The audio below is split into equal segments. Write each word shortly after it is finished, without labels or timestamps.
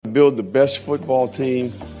build the best football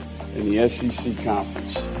team in the SEC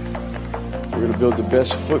Conference. We're going to build the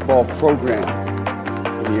best football program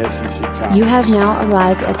in the SEC Conference. You have now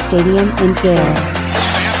arrived at Stadium and Gale.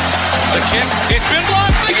 The kick, it's been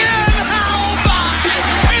blocked again! How about it?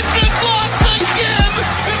 It's been blocked again!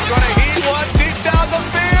 It's going to heat one deep down the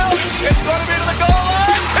field. It's going to be to the goal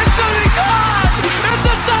line. It's going to be gone! It's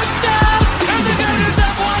a touchdown! And the Gators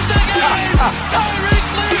have won the game! Tyreek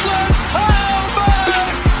Cleveland! How about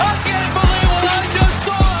it? I can't believe what I just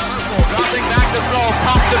saw! Dropping back to throw.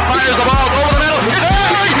 Pops and fires the ball over the middle. It's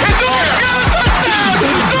Dory! It's Dory! Got a touchdown!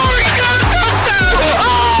 Dory's got a touchdown!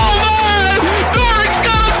 Oh, man! Dory's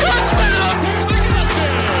got a touchdown!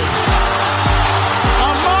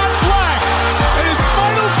 Ahmad Black, in his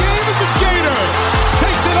final game as a Gator,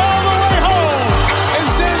 takes it all the way home and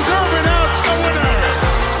sends Urban out the winner.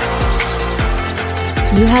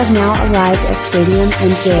 You have now arrived at Stadium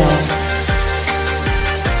and Gale.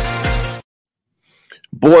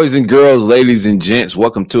 Boys and girls, ladies and gents,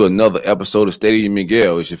 welcome to another episode of Stadium and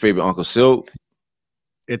Gale. It's your favorite Uncle Silk.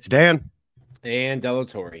 It's Dan. And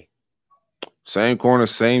Delatorre. Same corner,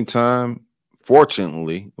 same time.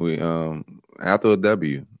 Fortunately, we after a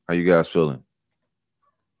W. How you guys feeling?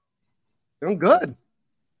 Doing good.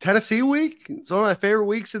 Tennessee week. It's one of my favorite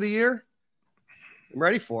weeks of the year. I'm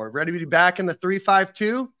ready for it. Ready to be back in the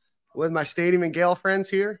 3-5-2 with my Stadium and Gale friends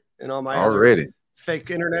here and all my Already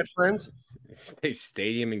fake internet friends. Say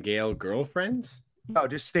Stadium and Gale girlfriends? No,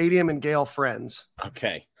 just Stadium and Gale friends.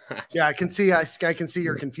 Okay. Yeah, I can see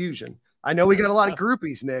your confusion. I know we got a lot of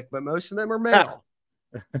groupies, Nick, but most of them are male.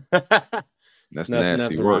 That's nasty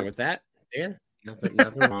nothing work. wrong with that, Dan. Nothing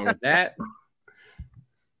wrong with that.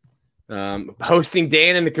 Hosting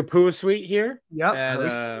Dan in the Kapua Suite here.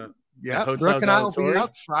 Yep. Yeah, Hotel Brooke and I will be Delatorre.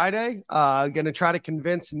 up Friday. Going to try to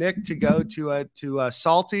convince Nick to go to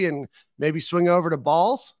Salty and maybe swing over to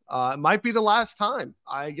Balls. It might be the last time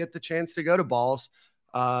I get the chance to go to Balls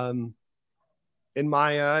in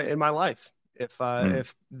my life. If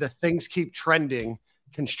the things keep trending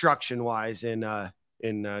construction wise in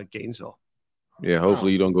Gainesville. Yeah,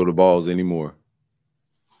 hopefully you don't go to balls anymore.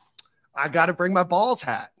 I got to bring my Balls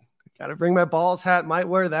hat. Might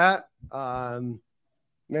wear that.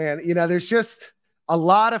 Man, there's just a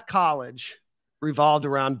lot of college revolved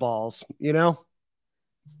around balls,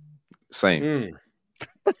 Same.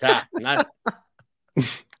 Not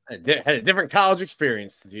had a different college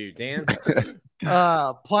experience to you, Dan.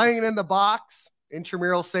 Playing in the box,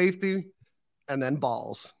 intramural safety, and then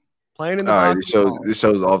balls. Playing in the All right, box. this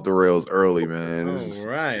show's off the rails early, man. All This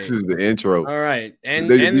right. is the intro. All right. And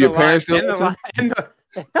Do the your parents still listen?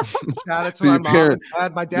 Shout out to Do my your mom parents- and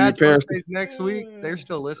dad. My do your dad's parents- birthday's next week. They're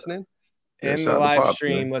still listening. Yeah, and shout the out to live Pops,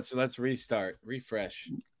 stream. man. Let's restart, refresh.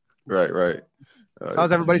 Right.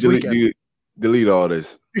 How's everybody's weekend? Delete all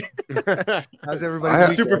this. How's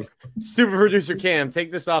everybody's weekend? Super producer Cam,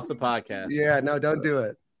 take this off the podcast. Yeah, no, don't do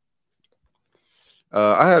it.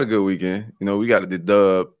 I had a good weekend. We got the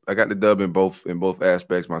dub. I got the dub in both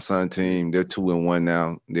aspects. My son team, they're 2-1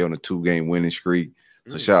 now. They're on a 2-game winning streak.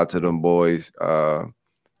 So shout out to them boys.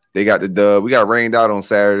 They got the dub. We got rained out on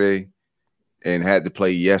Saturday and had to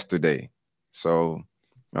play yesterday. So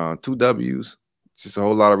 2 W's. Just a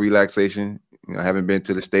whole lot of relaxation. I haven't been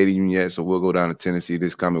to the stadium yet, so we'll go down to Tennessee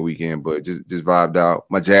this coming weekend. But just vibed out.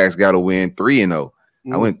 My Jags got to win 3-0.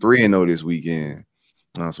 I went 3-0 this weekend.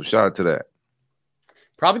 So shout out to that.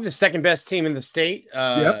 Probably the second best team in the state.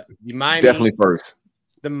 Yep. Definitely first.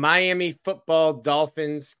 The Miami football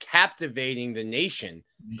Dolphins captivating the nation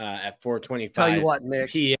at 4:25. Tell you what,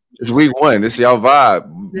 Nick. PM. It's week 1. This is y'all vibe.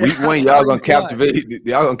 Week 1, y'all gonna Week one. captivate.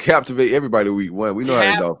 Y'all gonna captivate everybody. Week 1. We know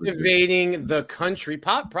how the Dolphins do. Captivating the country,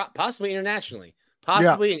 possibly internationally,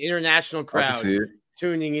 possibly an international I can crowd see it.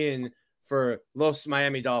 tuning in for Los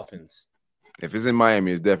Miami Dolphins. If it's in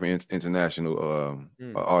Miami, it's definitely international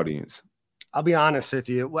audience. I'll be honest with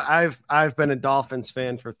you. I've been a Dolphins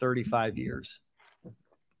fan for 35 years.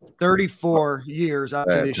 34 years up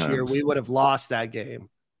to Bad this year, times. we would have lost that game.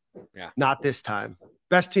 Yeah. Not this time.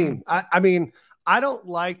 Best team. I mean, I don't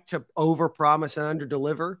like to overpromise and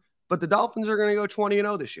underdeliver, but the Dolphins are going to go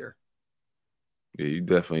 20-0 this year. Yeah, you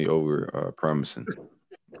definitely over promising.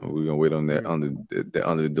 We're gonna wait on that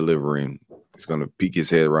under delivering. It's gonna peek his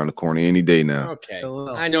head around the corner any day now. Okay. will.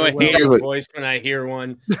 I know It a will. hater's voice when I hear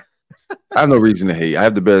one. I have no reason to hate. I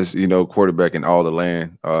have the best, quarterback in all the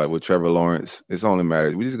land with Trevor Lawrence. It's only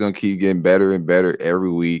matters. We're just gonna keep getting better and better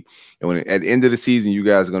every week. And when at the end of the season, you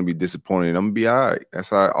guys are gonna be disappointed. I'm gonna be all right. That's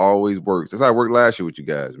how it always works. That's how it worked last year with you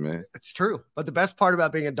guys, man. It's true. But the best part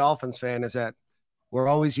about being a Dolphins fan is that we're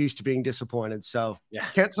always used to being disappointed. So Yeah.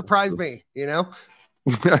 can't surprise me,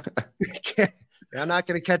 I'm not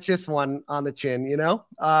going to catch this one on the chin, you know.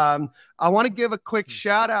 I want to give a quick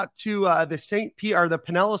shout out to the St. Pete or the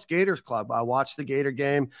Pinellas Gators Club. I watched the Gator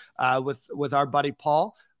game with our buddy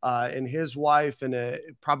Paul and his wife and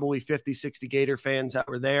probably 50, 60 Gator fans that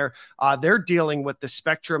were there. They're dealing with the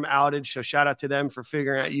Spectrum outage. So shout out to them for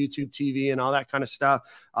figuring out YouTube TV and all that kind of stuff.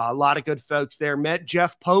 A lot of good folks there. Met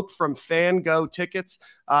Jeff Pope from Fan Go Tickets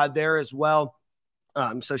there as well.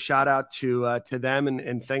 So shout out to them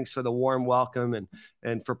and thanks for the warm welcome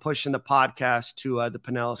and for pushing the podcast to the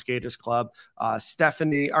Pinellas Gators Club.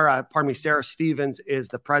 Sarah Stevens is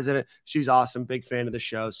the president. She's awesome. Big fan of the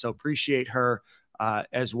show. So appreciate her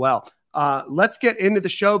as well. Let's get into the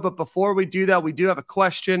show. But before we do that, we do have a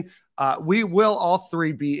question. We will all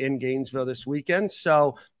three be in Gainesville this weekend.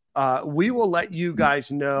 So we will let you guys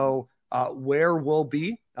know where we'll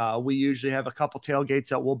be. We usually have a couple tailgates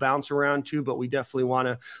that we'll bounce around to, but we definitely want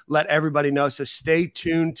to let everybody know. So stay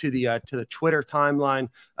tuned to the Twitter timeline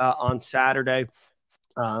on Saturday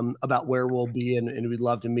about where we'll be, and we'd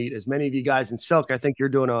love to meet as many of you guys in Silk. I think you're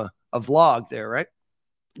doing a vlog there, right?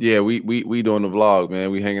 Yeah, we doing the vlog, man.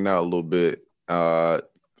 We hanging out a little bit.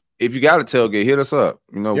 If you got a tailgate, hit us up.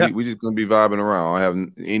 You know, we just gonna be vibing around. I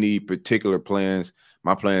don't have any particular plans.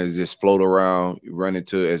 My plan is just float around, run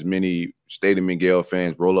into as many Stadium and Gale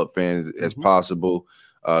fans, roll-up fans as possible.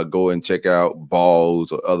 Go and check out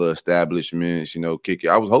balls or other establishments, you know, kick it.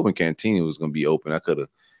 I was hoping Cantina was going to be open. I could have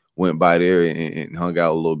went by there and hung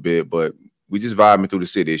out a little bit, but we just vibing through the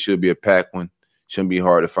city. It should be a packed one. Shouldn't be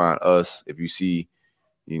hard to find us. If you see,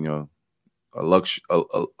 you know, a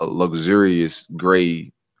luxurious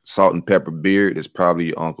gray salt and pepper beard, it's probably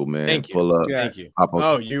your uncle, man. Thank you. Pull up. Thank you.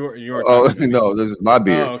 Oh, you were. Oh, no, this is my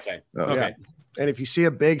beard. Oh, okay. Okay. Yeah. And if you see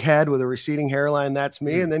a big head with a receding hairline, that's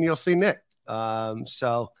me. And then you'll see Nick.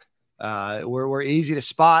 So we're easy to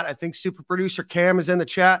spot. I think super producer Cam is in the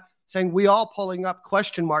chat saying we all pulling up ?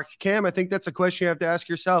 Cam, I think that's a question you have to ask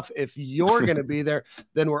yourself. If you're going to be there,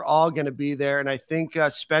 then we're all going to be there. And I think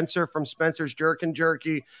Spencer from Spencer's Jerk and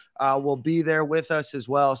Jerky will be there with us as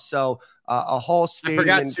well. So a whole Stadium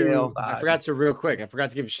and Gale vibe. I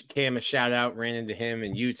forgot to give Cam a shout out. Ran into him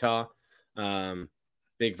in Utah.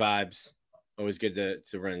 Big vibes. Always good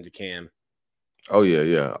to run into Cam. Oh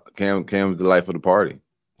yeah. Cam's the life of the party.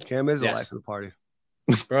 Cam is the life of the party.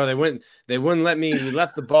 Bro, they wouldn't let me. We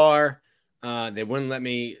left the bar. They wouldn't let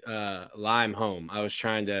me Lime home. I was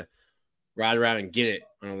trying to ride around and get it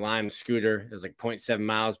on a Lime scooter. It was like 0.7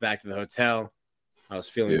 miles back to the hotel. I was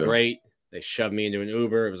feeling great. They shoved me into an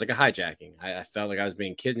Uber. It was like a hijacking. I felt like I was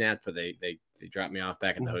being kidnapped, but they dropped me off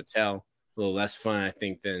back at the hotel. A little less fun, I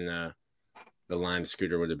think, than the Lime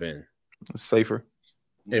scooter would have been. Safer.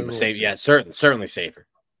 It was safe. Yeah, certainly safer.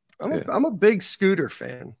 I'm a big scooter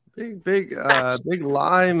fan. Big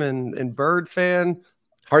Lime and Bird fan.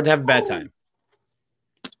 Hard to have a bad time.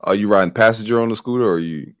 Are you riding passenger on the scooter or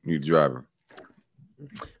you driver?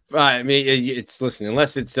 I mean, listen,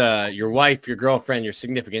 unless it's your wife, your girlfriend, your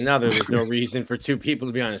significant other, there's no reason for two people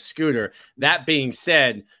to be on a scooter. That being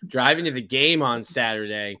said, driving to the game on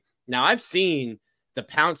Saturday. Now I've seen the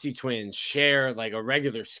Pouncey twins share like a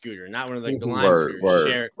regular scooter, not one of like the Lime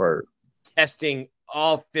scooters, testing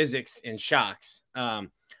all physics and shocks.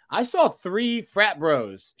 I saw 3 frat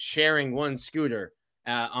bros sharing one scooter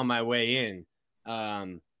on my way in.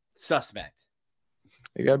 Suspect.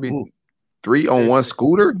 It got to be 3 on one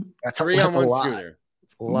scooter? That's 3 on one scooter.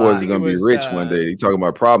 Boys are going to be rich one day. You talking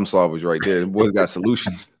about problem solvers right there. The boys got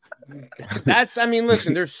solutions.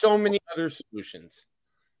 Listen, there's so many other solutions.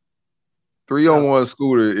 3 on one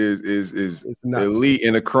scooter is elite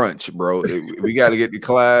in a crunch, bro. We got to get the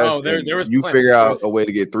class. Oh, there was you figure out a way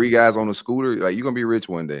to get 3 guys on a scooter. Like, you're going to be rich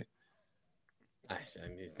one day. It's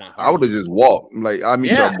not hard. I would have just walked. Like, I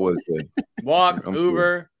meet y'all boys today. Walk,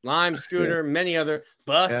 Uber, cool. Lime scooter, many other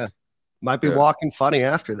bus. Yeah. Might be walking funny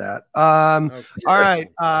after that. All right.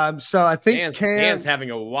 So I think Cam's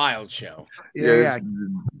having a wild show. Yeah.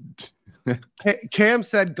 Cam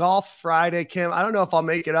said golf Friday. Cam, I don't know if I'll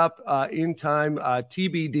make it up in time.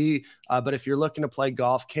 TBD. But if you're looking to play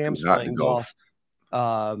golf, Cam's playing golf.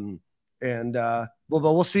 We'll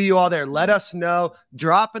see you all there. Let us know.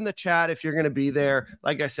 Drop in the chat if you're going to be there.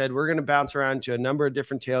 Like I said, we're going to bounce around to a number of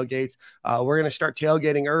different tailgates. We're going to start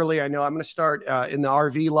tailgating early. I know I'm going to start in the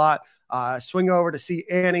RV lot, swing over to see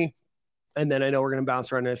Annie. And then I know we're going to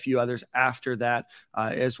bounce around to a few others after that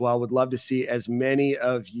as well. Would love to see as many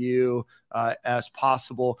of you as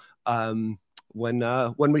possible when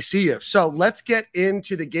we see you. So let's get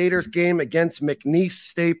into the Gators game against McNeese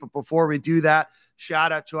State. But before we do that,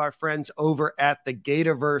 shout out to our friends over at the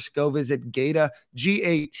Gatorverse. Go visit Gata,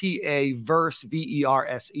 G-A-T-A verse,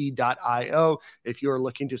 VERSE.io. If you're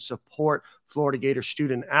looking to support Florida Gator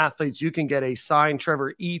student athletes, you can get a signed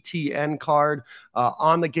Trevor Etienne card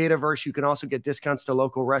on the Gatorverse. You can also get discounts to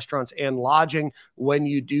local restaurants and lodging when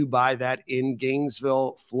you do buy that in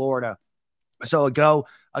Gainesville, Florida. So go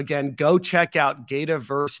check out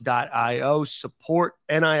Gatorverse.io, support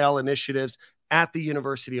NIL initiatives at the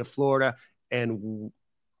University of Florida. And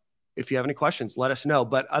if you have any questions, let us know.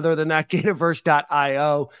 But other than that,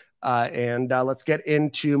 Gatorverse.io. Let's get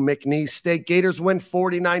into McNeese State. Gators win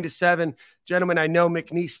 49-7. Gentlemen, I know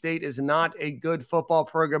McNeese State is not a good football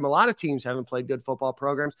program. A lot of teams haven't played good football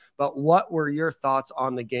programs. But what were your thoughts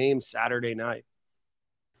on the game Saturday night?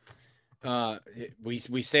 We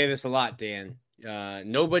say this a lot, Dan.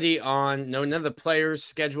 None of the players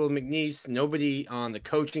scheduled McNeese. Nobody on the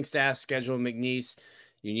coaching staff scheduled McNeese.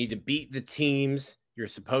 You need to beat the teams you're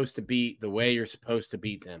supposed to beat the way you're supposed to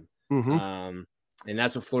beat them. Mm-hmm. And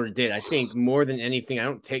that's what Florida did. I think more than anything, I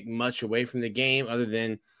don't take much away from the game other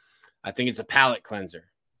than I think it's a palate cleanser.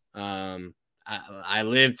 I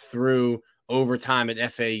lived through overtime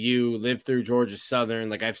at FAU, lived through Georgia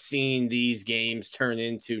Southern. Like, I've seen these games turn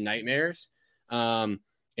into nightmares. And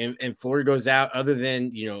Florida goes out, other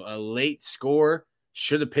than, a late score,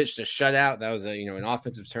 should have pitched a shutout. That was an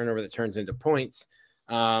offensive turnover that turns into points.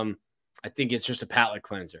 I think it's just a palate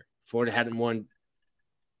cleanser. Florida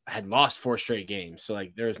had lost 4 straight games. So,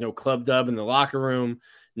 there was no club dub in the locker room,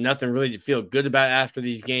 nothing really to feel good about after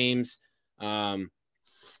these games. So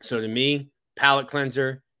to me, palate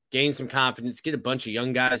cleanser, gain some confidence, get a bunch of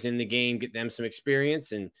young guys in the game, get them some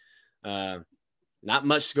experience, and not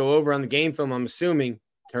much to go over on the game film, I'm assuming.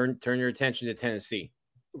 Turn your attention to Tennessee.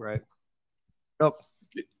 Right. Oh.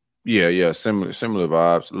 Yeah, similar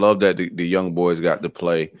vibes. Love that the young boys got to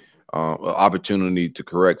play. Opportunity to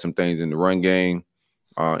correct some things in the run game.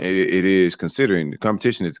 It is, considering the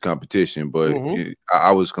competition is competition, but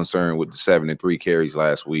I was concerned with the 7 and 3 carries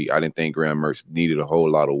last week. I didn't think Mertz needed a whole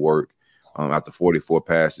lot of work. After 44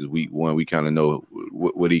 passes week 1, we kind of know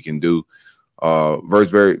what he can do.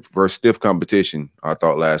 Versus stiff competition, I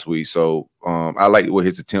thought, last week. So I liked where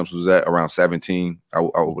his attempts was at, around 17. I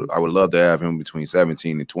would love to have him between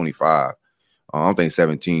 17 and 25. I don't think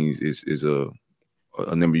 17 is a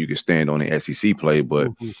number you can stand on in SEC play, but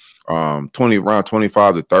around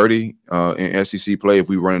 25 to 30 in SEC play if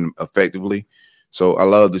we run effectively. So I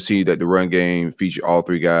love to see that the run game featured all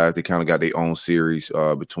 3 guys. They kind of got their own series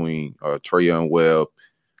between Trey Webb,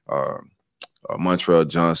 Montreal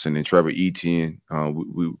Johnson, and Trevor Etienne. I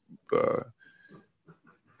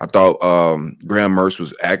thought Graham Mertz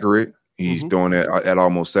was accurate. He's doing it at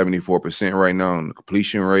almost 74% right now on the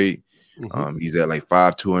completion rate. He's at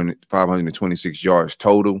 526 yards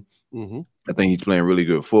total. I think he's playing really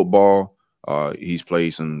good football. He's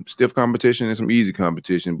played some stiff competition and some easy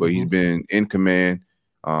competition, but he's been in command.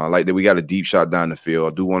 Like that, we got a deep shot down the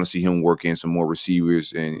field. I do want to see him work in some more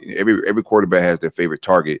receivers, and every quarterback has their favorite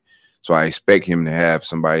target. So I expect him to have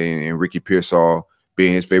somebody, and Ricky Pearsall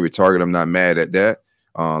being his favorite target. I'm not mad at that.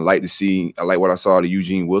 I like what I saw to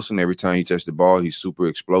Eugene Wilson. Every time he touched the ball, he's super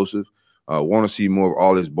explosive. Want to see more of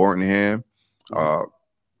Aldis Bortenham.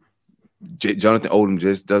 Jonathan Odom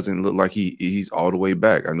just doesn't look like he's all the way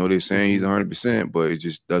back. I know they're saying he's 100%, but it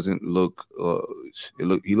just doesn't look.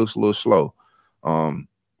 He looks a little slow.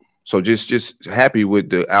 So just happy with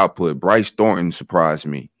the output. Bryce Thornton surprised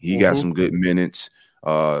me. He got some good minutes.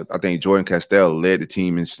 I think Jordan Castell led the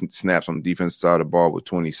team in snaps on the defensive side of the ball with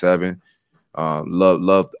 27.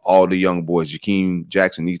 Love all the young boys. Jakeem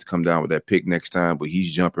Jackson needs to come down with that pick next time, but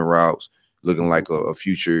he's jumping routes, looking like a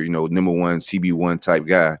future, number 1 CB1 type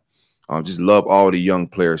guy. Just love all the young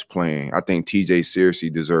players playing. I think TJ seriously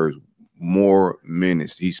deserves more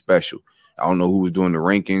minutes. He's special. I don't know who was doing the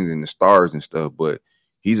rankings and the stars and stuff, but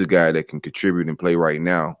he's a guy that can contribute and play right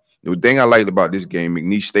now. The thing I liked about this game,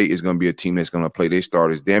 McNeese State is going to be a team that's going to play their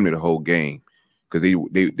starters damn near the whole game because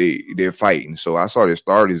they're fighting. So I saw their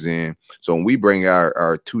starters in. So when we bring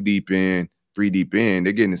our 2 deep in, 3 deep in,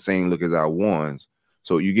 they're getting the same look as our ones.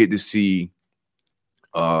 So you get to see,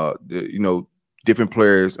 different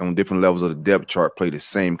players on different levels of the depth chart play the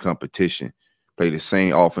same competition, play the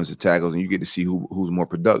same offensive tackles, and you get to see who's more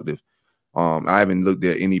productive. I haven't looked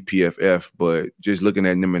at any PFF, but just looking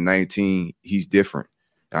at number 19, he's different.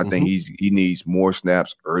 I think he needs more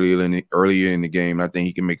snaps earlier in the game. And I think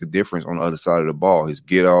he can make a difference on the other side of the ball. His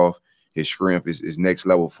get off, his strength is next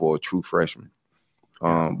level for a true freshman.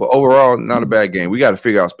 But overall, not a bad game. We got to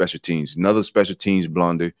figure out special teams. Another special teams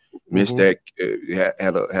blunder. Missed that.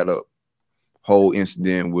 Had a whole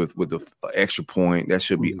incident with the extra point that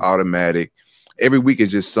should be automatic. every week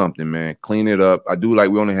is just something, man. Clean it up. I do like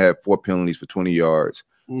we only had 4 penalties for 20 yards.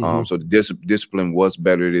 So the discipline was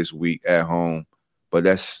better this week at home, but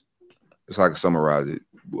that's how I can summarize it.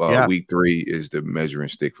 Week 3 is the measuring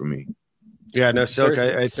stick for me. Yeah, no, Silk.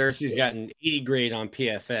 Cersei's got an 80 grade on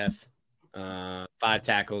PFF, 5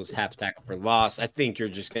 tackles, half tackle for loss. I think you're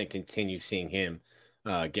just going to continue seeing him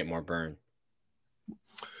get more burn.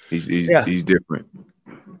 He's different.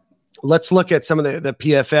 Let's look at some of the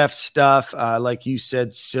PFF stuff. Like you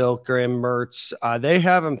said, Silk, Graham Mertz, they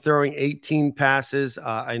have him throwing 18 passes.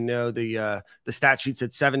 I know the stat sheet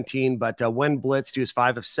said 17, but when blitzed, he was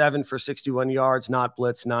 5 of 7 for 61 yards, not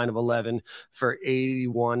blitzed, 9 of 11 for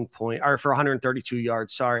 132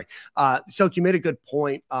 yards. Sorry. Silk, you made a good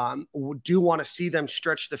point. Do want to see them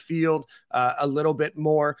stretch the field a little bit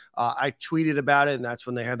more. I tweeted about it, and that's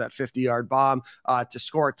when they had that 50-yard bomb to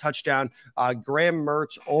score a touchdown. Graham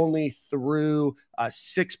Mertz only threw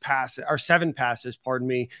 7 passes,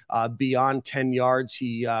 beyond 10 yards.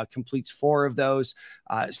 He completes 4 of those.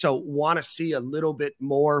 So want to see a little bit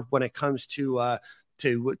more when it comes to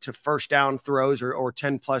first down throws or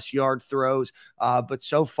 10 plus yard throws. But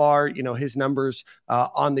so far, his numbers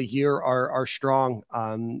on the year are strong.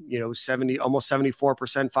 almost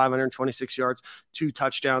 74%, 526 yards, 2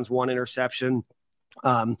 touchdowns, 1 interception.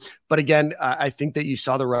 But again, I think that you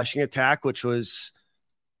saw the rushing attack, which was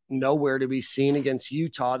nowhere to be seen against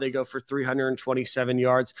Utah. They go for 327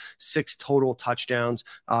 yards, 6 total touchdowns,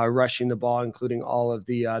 rushing the ball, including all of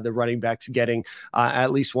the running backs getting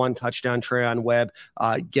at least 1 touchdown. Trey Webb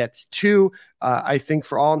gets 2. I think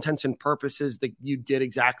for all intents and purposes that you did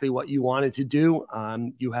exactly what you wanted to do.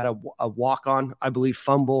 You had a walk-on, I believe,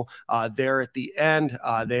 fumble there at the end.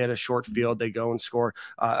 They had a short field. They go and score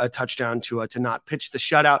a touchdown to not pitch the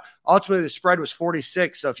shutout. Ultimately, the spread was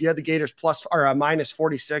 46. So if you had the Gators minus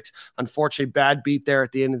 46, unfortunately, bad beat there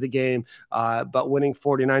at the end of the game. But winning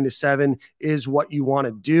 49-7 is what you want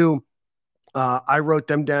to do. I wrote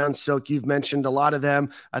them down. Silk, you've mentioned a lot of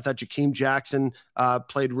them. I thought Jakeem Jackson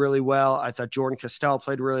played really well. I thought Jordan Castell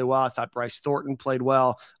played really well. I thought Bryce Thornton played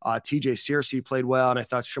well. TJ Searcy played well. And I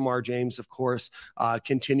thought Shamar James, of course,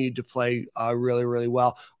 continued to play really, really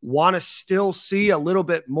well. Want to still see a little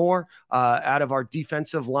bit more out of our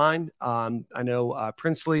defensive line. I know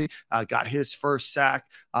Princely got his first sack.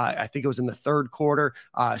 I think it was in the 3rd quarter.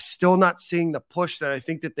 Still not seeing the push that I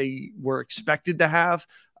think that they were expected to have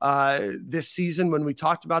this season when we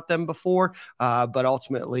talked about them before. But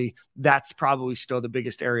ultimately, that's probably still the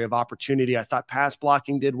biggest area of opportunity. I thought pass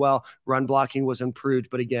blocking did well. Run blocking was improved.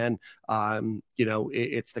 But again,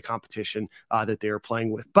 it's the competition that they were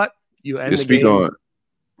playing with. But you end the game. Go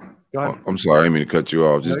ahead. I'm sorry, I didn't mean to cut you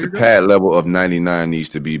off. Just the pad level of 99 needs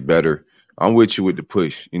to be better. I'm with you with the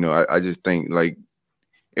push. I just think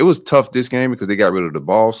it was tough this game because they got rid of the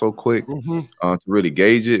ball so quick to really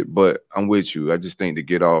gauge it. But I'm with you. I just think to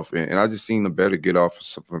get off, and I just seen the better get off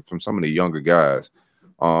from some of the younger guys.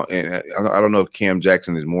 And I don't know if Cam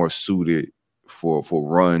Jackson is more suited for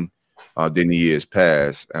run than he is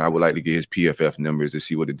pass. And I would like to get his PFF numbers to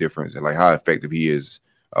see what the difference and how effective he is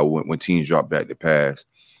when teams drop back to pass.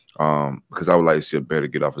 Because I would like to see a better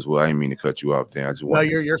get off as well. I didn't mean to cut you off there.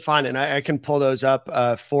 You're fine, and I can pull those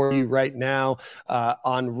up for you right now.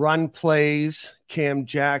 On run plays, Cam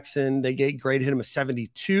Jackson, they graded him a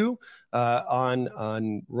 72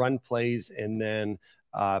 on run plays, and then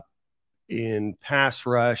in pass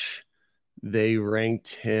rush, they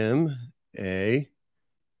ranked him a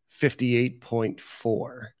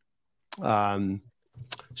 58.4.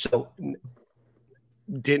 So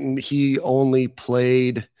didn't he only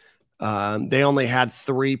played? They only had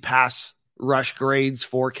 3 pass rush grades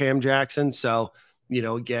for Cam Jackson. So,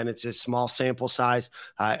 again, it's a small sample size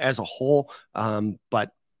as a whole. But,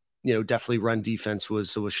 definitely run defense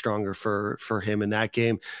was stronger for him in that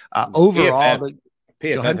game. Overall,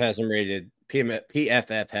 PFF has him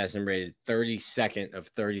rated 32nd of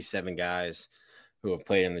 37 guys who have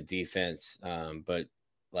played on the defense. But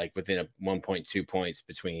within a 1.2 points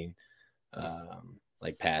between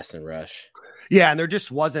pass and rush. Yeah, and there just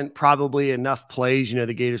wasn't probably enough plays.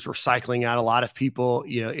 The Gators were cycling out a lot of people,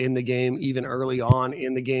 in the game, even early on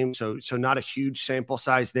in the game. So not a huge sample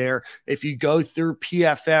size there. If you go through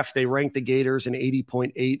PFF, they ranked the Gators an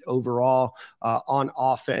 80.8 overall on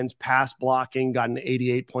offense. Pass blocking got an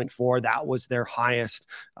 88.4. That was their highest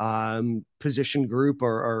position group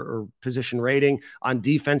or position rating. On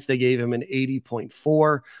defense, they gave him an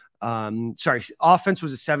 80.4. Offense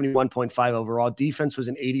was a 71.5 overall. Defense was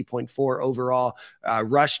an 80.4 overall.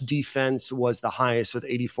 Rush defense was the highest with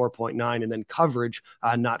 84.9, and then coverage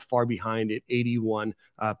not far behind at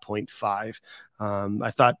 81.5.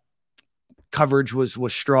 I thought Coverage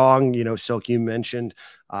was strong. Silk, you mentioned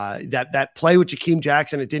that play with Jakeem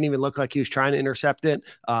Jackson. It didn't even look like he was trying to intercept it.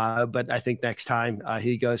 But I think next time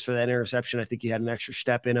he goes for that interception, I think he had an extra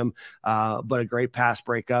step in him. But a great pass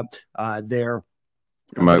breakup there.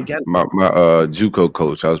 My JUCO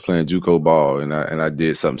coach, I was playing JUCO ball, and I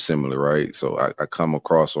did something similar, right? So I come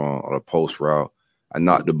across on a post route. I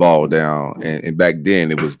knocked the ball down, and back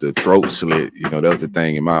then it was the throat slit. That was the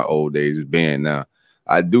thing in my old days. It's banned now.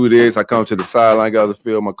 I do this. I come to the sideline, got the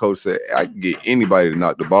field. My coach said, "I can get anybody to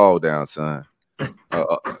knock the ball down, son.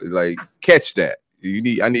 Like catch that.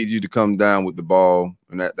 I need you to come down with the ball."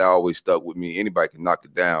 And that always stuck with me. Anybody can knock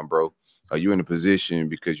it down, bro. You're in a position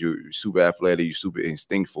because you're super athletic, you're super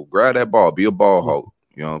instinctful. Grab that ball, be a ball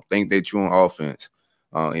hawk. Think that you're on offense.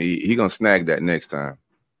 He gonna snag that next time.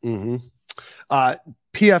 Mm-hmm.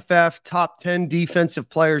 PFF top 10 defensive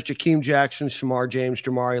players: Jakeem Jackson, Shamar James,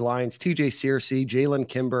 Jamari Lyons, TJ Searcy, Jalen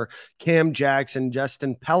Kimber, Cam Jackson,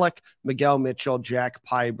 Justin Pellick, Miguel Mitchell, Jack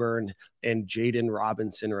Pyburn, and Jaden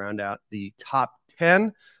Robinson round out the top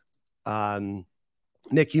 10.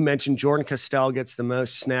 Nick, you mentioned Jordan Castell gets the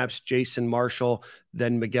most snaps, Jason Marshall,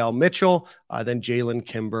 then Miguel Mitchell, then Jalen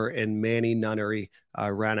Kimber and Manny Nunnery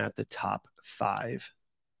round out the top 5.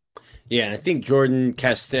 Yeah, and I think Jordan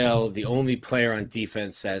Castell, the only player on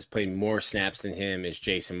defense that has played more snaps than him is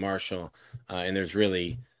Jason Marshall. And there's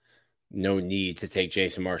really no need to take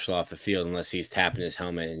Jason Marshall off the field unless he's tapping his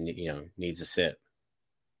helmet and, needs to sit.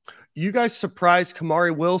 You guys surprised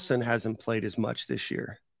Kamari Wilson hasn't played as much this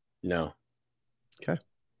year? No. Okay.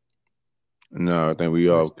 No, I think we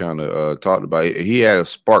all kind of talked about it. He had a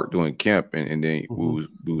spark during camp, and then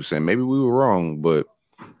we were saying maybe we were wrong, but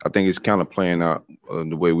I think it's kind of playing out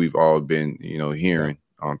the way we've all been, hearing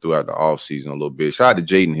throughout the offseason a little bit. Shout out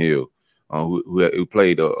to Jaden Hill, who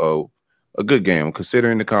played a good game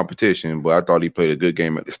considering the competition, but I thought he played a good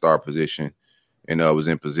game at the star position and was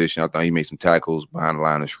in position. I thought he made some tackles behind the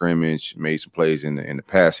line of scrimmage, made some plays in the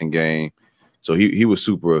passing game. So he was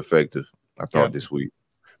super effective, I thought, this week.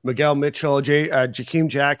 Miguel Mitchell, Jakeem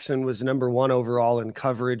Jackson was number 1 overall in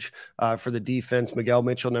coverage for the defense. Miguel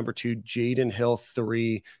Mitchell, number 2, Jaden Hill,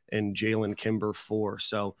 3, and Jalen Kimber, 4.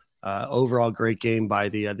 So overall, great game by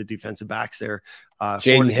the defensive backs there.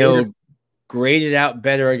 Jaden Hill graded out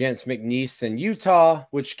better against McNeese than Utah,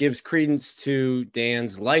 which gives credence to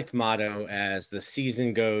Dan's life motto: as the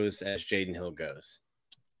season goes, as Jaden Hill goes.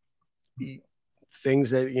 Things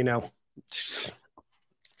that,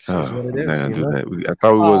 I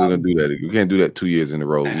thought we wasn't gonna do that. You can't do that 2 years in a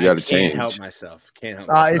row. You got to change. Can't help myself.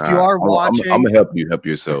 If you are watching, I'm gonna help you help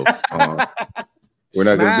yourself. We're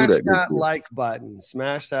not gonna do that.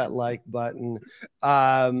 Smash that like button.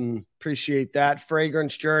 Appreciate that.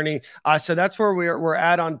 Fragrance Journey. So that's where we're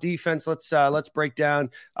at on defense. Let's break down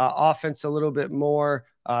offense a little bit more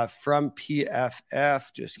from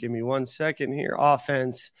PFF. Just give me 1 second here.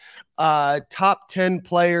 Offense. Top 10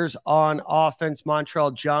 players on offense: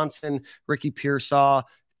 Montrell Johnson, Ricky Pearsall,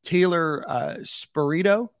 Taylor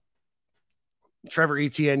Spirito, Trevor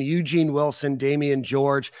Etienne, Eugene Wilson, Damian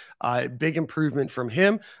George. Big improvement from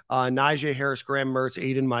him. Najee Harris, Graham Mertz,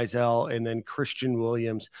 Aiden Mizell, and then Christian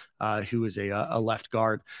Williams, who is a left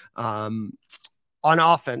guard. On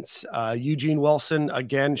offense, Eugene Wilson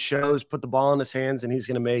again put the ball in his hands, and he's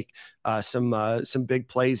going to make some big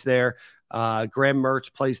plays there. Graham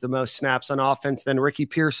Mertz plays the most snaps on offense, then Ricky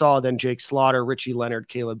Pearsall, then Jake Slaughter, Richie Leonard,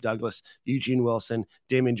 Caleb Douglas, Eugene Wilson,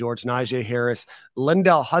 Damian George, Najee Harris.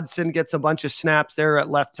 Lindell Hudson gets a bunch of snaps there at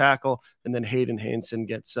left tackle, and then Hayden Hansen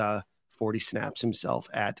gets 40 snaps himself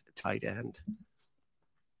at tight end.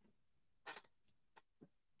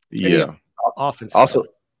 Yeah.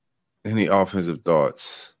 Any offensive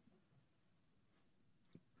thoughts?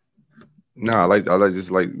 No, I like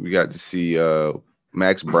we got to see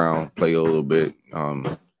Max Brown play a little bit.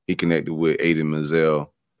 He connected with Aiden Mizell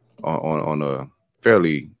on a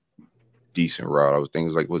fairly decent route. I was thinking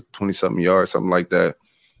it was like 20-something yards, something like that.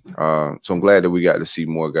 So I'm glad that we got to see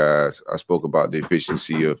more guys. I spoke about the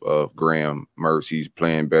efficiency of Graham Mertz. He's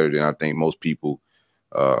playing better than I think most people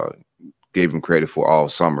gave him credit for all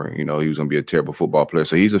summer. He was going to be a terrible football player.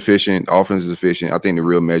 So he's efficient. Offense is efficient. I think the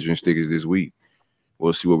real measuring stick is this week.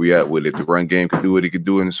 We'll see where we at with it. The run game can do what it could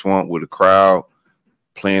do in the swamp with the crowd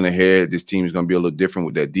playing ahead. This team is going to be a little different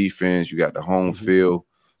with that defense. You got the home field.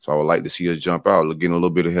 So I would like to see us jump out. Getting a little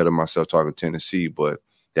bit ahead of myself talking Tennessee, but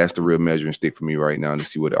that's the real measuring stick for me right now to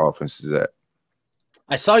see where the offense is at.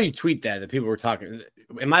 I saw you tweet that people were talking.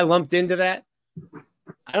 Am I lumped into that?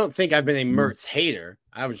 I don't think I've been a Mertz hater.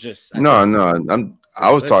 I was just I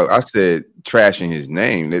was talking. I said trashing his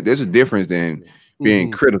name. There's a difference in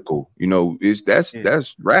being critical. You know,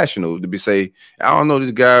 that's rational to be say, I don't know,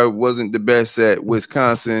 this guy wasn't the best at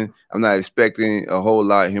Wisconsin. I'm not expecting a whole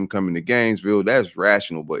lot of him coming to Gainesville. That's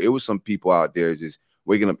rational. But it was some people out there just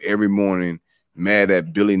waking up every morning mad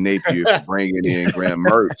at Billy Napier for bringing in Graham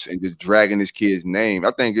Mertz and just dragging this kid's name.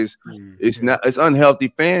 I think it's unhealthy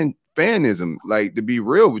fanism. Like, to be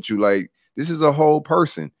real with you, like, this is a whole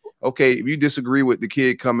person. Okay, if you disagree with the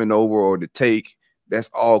kid coming over or the take, that's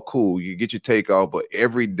all cool. You get your take off, but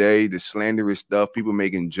every day the slanderous stuff, people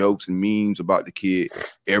making jokes and memes about the kid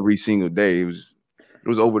every single day. It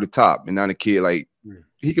was over the top. And now the kid, like,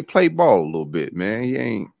 he could play ball a little bit,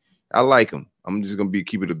 man. I like him. I'm just gonna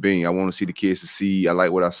keep it a bean. I want to see the kids succeed. I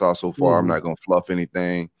like what I saw so far. I'm not gonna fluff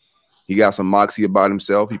anything. He got some moxie about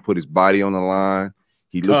himself. He put his body on the line.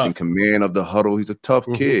 He looks in command of the huddle. He's a tough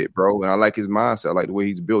kid, bro. And I like his mindset. I like the way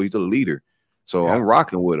he's built. He's a leader. So I'm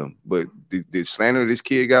rocking with him. But the slander this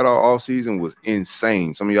kid got all season was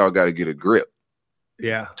insane. Some of y'all got to get a grip.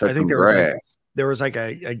 Yeah. Touch I think there was like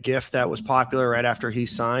a GIF that was popular right after he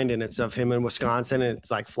signed, and it's of him in Wisconsin, and it's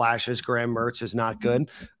like flashes Graham Mertz is not good.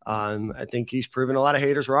 I think he's proven a lot of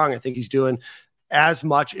haters wrong. I think he's doing as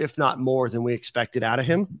much, if not more, than we expected out of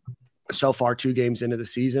him so far 2 games into the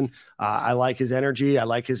season. I like his energy. I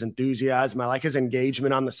like his enthusiasm. I like his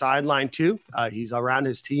engagement on the sideline too. He's around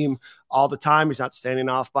his team all the time. He's not standing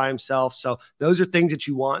off by himself. So those are things that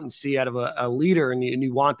you want and see out of a leader, and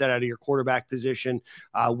you want that out of your quarterback position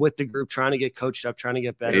with the group, trying to get coached up, trying to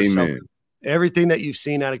get better. Amen. So everything that you've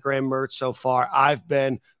seen out of Graham Mertz so far, I've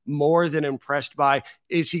been more than impressed by.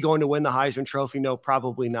 Is he going to win the Heisman Trophy? No,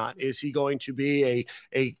 probably not. Is he going to be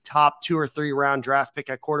a top 2 or 3 round draft pick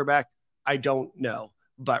at quarterback? I don't know.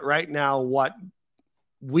 But right now, what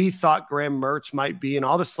we thought Graham Mertz might be, and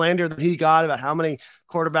all the slander that he got about how many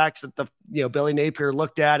quarterbacks that Billy Napier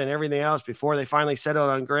looked at and everything else before they finally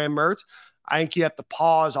settled on Graham Mertz, I think you have to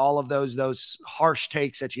pause all of those harsh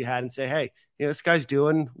takes that you had and say, hey, this guy's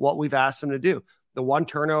doing what we've asked him to do. The one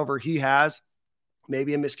turnover he has,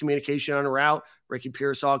 maybe a miscommunication on a route, Ricky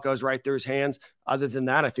Pearsall goes right through his hands. Other than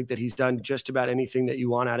that, I think that he's done just about anything that you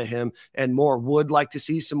want out of him and more. Would like to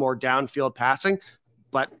see some more downfield passing,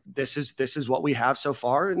 but this is what we have so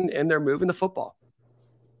far, and they're moving the football.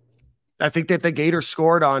 I think that the Gators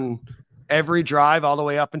scored on every drive all the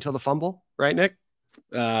way up until the fumble, right, Nick?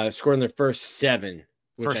 Scored in their first 7.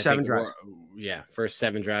 First 7 drives. First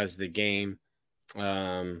 7 drives of the game.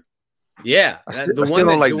 I still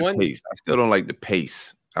don't like the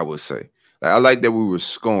pace, I would say. Like, I like that we were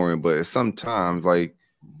scoring, but sometimes, like,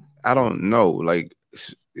 I don't know. Like,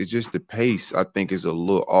 it's just the pace, I think, is a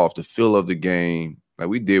little off. The feel of the game, like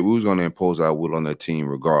we was going to impose our will on that team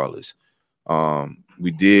regardless.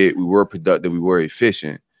 We were productive, we were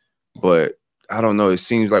efficient, but I don't know. It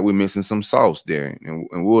seems like we're missing some sauce there. And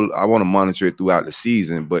I want to monitor it throughout the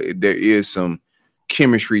season, but there is some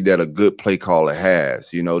chemistry that a good play caller has,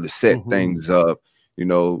 to set things up,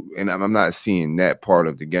 and I'm not seeing that part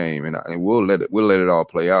of the game, and we'll let it all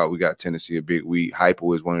play out. We got Tennessee a big week.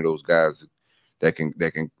 Hypo is one of those guys that can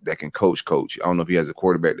coach. I don't know if he has a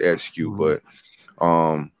quarterback to execute, but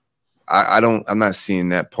I'm not seeing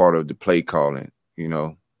that part of the play calling,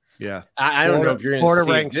 Yeah. I don't know if you're going to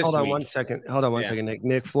see ranks, this Hold on week. one second, Nick.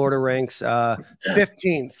 Nick, Florida ranks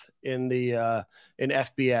 15th in the in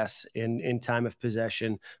FBS in time of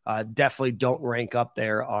possession. Definitely don't rank up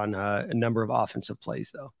there on a number of offensive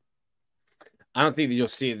plays, though. I don't think that you'll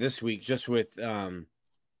see it this week, just with the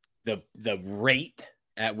rate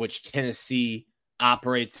at which Tennessee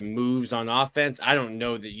operates, moves on offense. I don't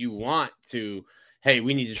know that you want to, hey,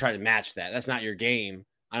 we need to try to match that. That's not your game.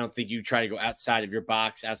 I don't think you try to go outside of your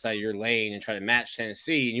box, outside of your lane, and try to match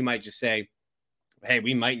Tennessee. And you might just say, hey,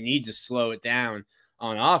 we might need to slow it down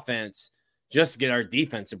on offense just to get our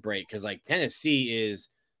defense a break. Because, like, Tennessee is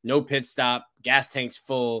no pit stop, gas tanks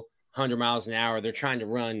full, 100 miles an hour. They're trying to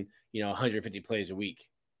run, 150 plays a week.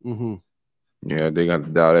 Mm-hmm. Yeah, they got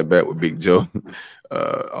to dial that back with Big Joe.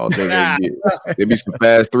 All day there be some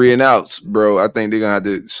fast 3 and outs, bro. I think they're gonna have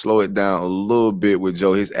to slow it down a little bit with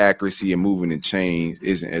Joe. His accuracy and moving the chains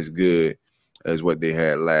isn't as good as what they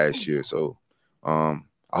had last year. So I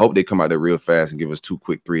hope they come out there real fast and give us 2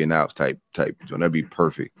 quick 3 and outs type. That'd be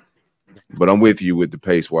perfect. But I'm with you with the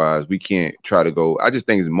pace wise. We can't try to go. I just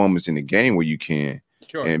think it's moments in the game where you can,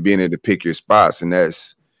 and being able to pick your spots, and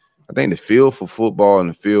that's. I think the feel for football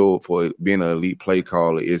and the feel for being an elite play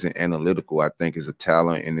caller isn't analytical. I think it's a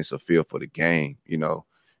talent and it's a feel for the game, And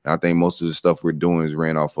I think most of the stuff we're doing is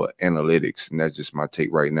ran off of analytics, and that's just my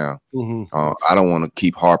take right now. Mm-hmm. I don't want to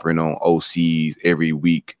keep harping on OCs every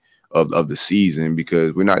week of the season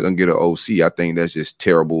because we're not going to get an OC. I think that's just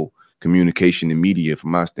terrible communication and media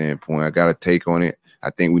from my standpoint. I got a take on it. I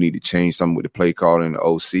think we need to change something with the play call and the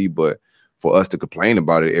OC, but for us to complain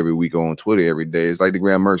about it every week on Twitter every day, it's like the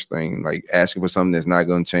Graham Mertz thing. Like asking for something that's not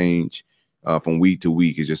going to change from week to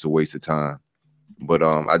week is just a waste of time. But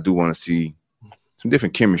I do want to see some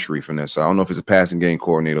different chemistry from that. So I don't know if it's a passing game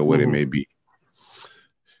coordinator or what it may be.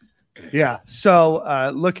 Yeah.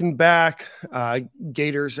 So looking back,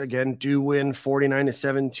 Gators again do win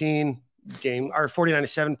 49-17 game, or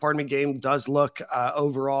 49-7. Pardon me. Game does look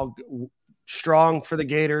overall strong for the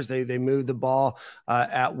Gators. They moved the ball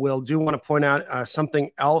at will. Do want to point out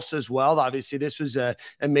something else as well. Obviously, this was a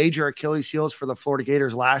major Achilles heels for the Florida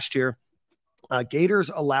Gators last year.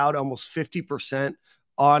 Gators allowed almost 50%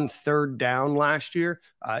 on third down last year.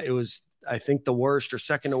 It was, I think, the worst or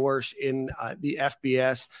second to worst in the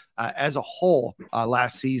FBS as a whole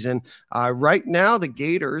last season. Right now, the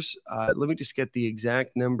Gators, let me just get the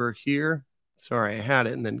exact number here. Sorry, I had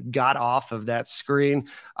it and then got off of that screen.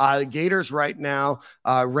 The Gators right now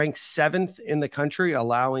rank 7th in the country,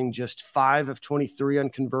 allowing just 5 of 23 on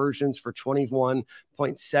conversions for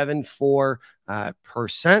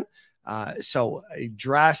 21.74%. So a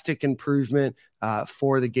drastic improvement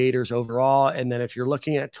for the Gators overall. And then if you're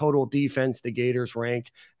looking at total defense, the Gators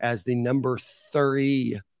rank as the number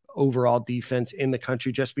 30 overall defense in the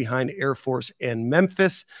country, just behind Air Force and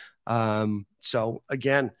Memphis. So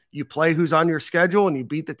again, you play who's on your schedule and you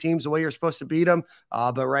beat the teams the way you're supposed to beat them.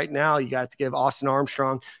 But right now you got to give Austin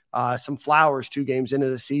Armstrong some flowers 2 games into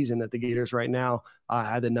the season that the Gators right now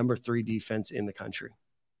had the number 3 defense in the country.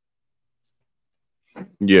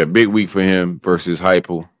 Yeah, big week for him versus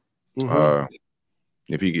Heupel. Mm-hmm.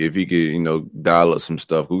 If he could, dial up some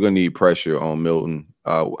stuff, we're gonna need pressure on Milton.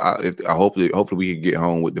 Hopefully we can get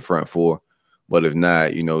home with the front 4, but if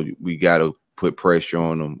not, we gotta put pressure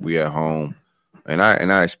on them. We at home, and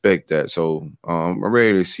I expect that. So I'm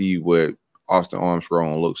ready to see what Austin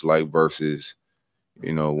Armstrong looks like versus,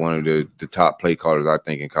 one of the top play callers I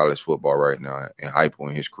think in college football right now, and Heupel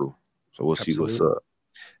and his crew. So we'll see what's up.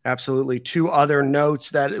 Absolutely. 2 other notes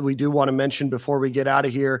that we do want to mention before we get out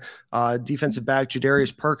of here. Defensive back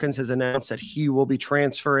Jaddarius Perkins has announced that he will be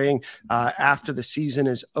transferring after the season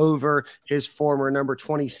is over. His former number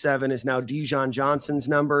 27 is now Dijon Johnson's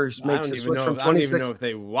number. Makes the switch from 26. I don't even know if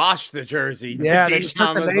they washed the jersey. Yeah, they just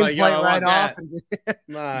took the nameplate right off and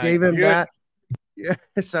gave him that. Yeah,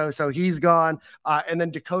 so he's gone. And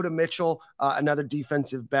then Dakota Mitchell, another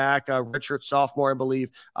defensive back, redshirt sophomore, I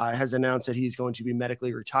believe, has announced that he's going to be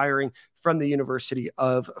medically retiring from the University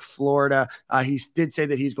of Florida. He did say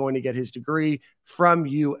that he's going to get his degree from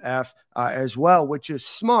UF as well, which is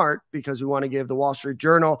smart because we want to give the Wall Street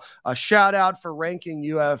Journal a shout out for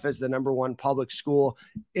ranking UF as the number 1 public school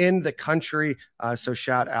in the country. So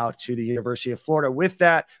shout out to the University of Florida. With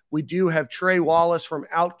that, we do have Trey Wallace from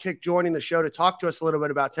Outkick joining the show to talk to us a little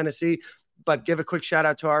bit about Tennessee, but give a quick shout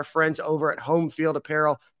out to our friends over at Home Field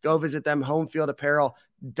Apparel. Go visit them,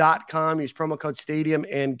 homefieldapparel.com. Use promo code Stadium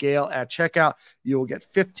and Gale at checkout. You will get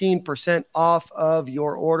 15% off of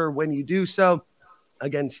your order when you do so.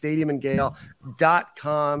 Again,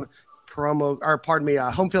 stadiumandgale.com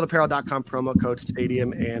homefieldapparel.com promo code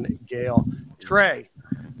Stadium and Gale. Trey,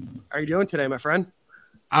 how are you doing today, my friend?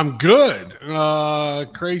 I'm good.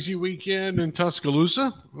 Crazy weekend in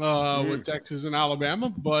Tuscaloosa with Texas and Alabama,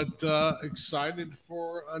 but excited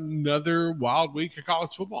for another wild week of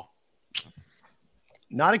college football.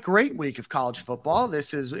 Not a great week of college football.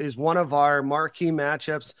 This is one of our marquee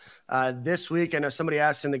matchups this week. I know somebody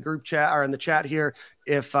asked in the group chat or in the chat here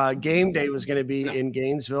if game day was going to be in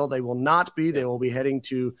Gainesville. They will not be. They will be heading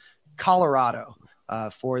to Colorado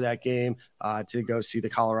for that game to go see the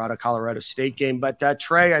Colorado State game. But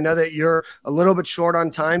Trey, I know that you're a little bit short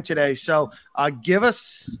on time today. So give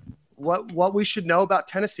us what we should know about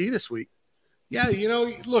Tennessee this week. Yeah,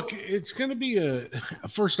 look, it's going to be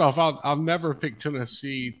first off, I'll never pick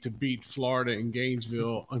Tennessee to beat Florida in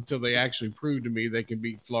Gainesville until they actually prove to me they can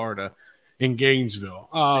beat Florida in Gainesville.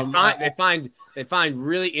 They find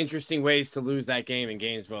really interesting ways to lose that game in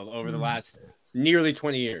Gainesville over the last nearly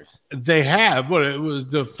 20 years. They have. It was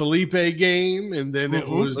the Felipe game, and then it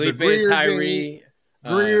was Felipe, the Greer Tyree,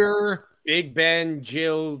 Greer. Big Ben,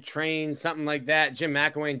 Jill, Train, something like that. Jim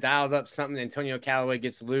McElwain dialed up something. Antonio Callaway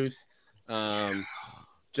gets loose.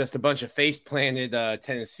 Just a bunch of face-planted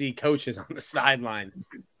Tennessee coaches on the sideline.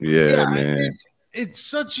 Yeah, man. It's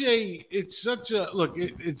such a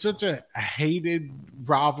hated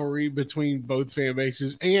rivalry between both fan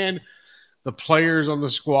bases, and the players on the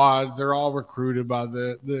squad, they're all recruited by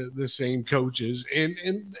the same coaches.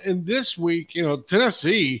 And this week,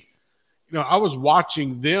 Tennessee, I was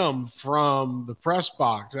watching them from the press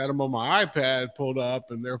box. I had them on my iPad pulled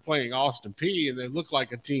up, and they're playing Austin Peay, and they looked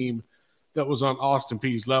like a team that was on Austin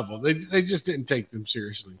Peay's level. They just didn't take them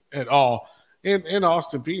seriously at all, and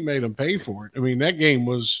Austin Peay made them pay for it. I mean, that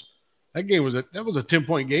was a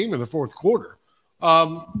 10-point game in the fourth quarter.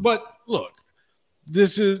 But look,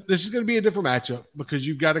 this is going to be a different matchup because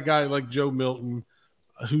you've got a guy like Joe Milton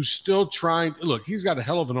who's still trying. Look, he's got a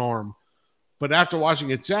hell of an arm. But after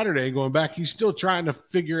watching it Saturday and going back, he's still trying to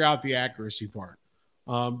figure out the accuracy part.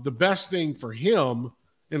 The best thing for him,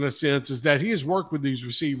 in a sense, is that he has worked with these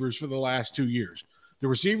receivers for the last 2 years. The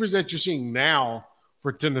receivers that you're seeing now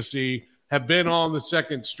for Tennessee have been on the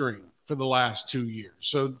second string for the last 2 years.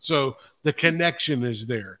 So the connection is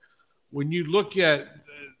there. When you look at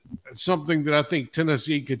something that I think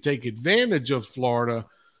Tennessee could take advantage of Florida,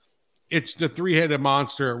 it's the three-headed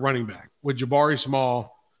monster at running back with Jabari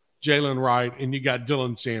Small, Jalen Wright, and you got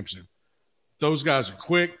Dylan Sampson. Those guys are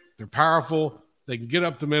quick. They're powerful. They can get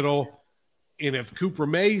up the middle. And if Cooper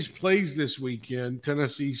Mays plays this weekend,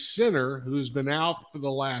 Tennessee's center, who's been out for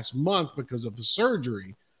the last month because of a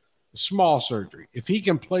surgery, a small surgery, if he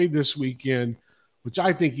can play this weekend, which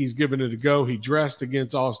I think he's given it a go, he dressed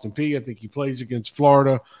against Austin Peay. I think he plays against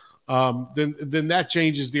Florida. Then that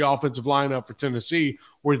changes the offensive lineup for Tennessee,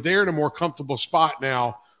 where they're in a more comfortable spot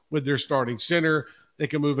now with their starting center. They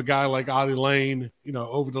can move a guy like Ollie Lane,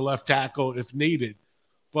 over the left tackle if needed.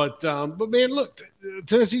 But man, look,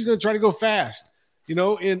 Tennessee's going to try to go fast.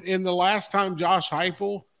 In the last time Josh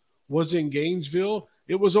Heupel was in Gainesville,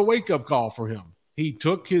 it was a wake-up call for him. He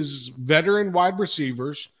took his veteran wide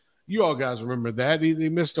receivers. You all guys remember that. He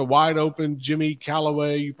missed a wide-open Jimmy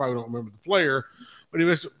Callaway. You probably don't remember the player. But he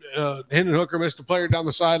missed Hendon Hooker missed a player down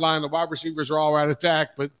the sideline. The wide receivers are all right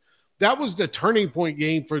attack. But that was the turning point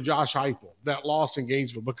game for Josh Heupel, that loss in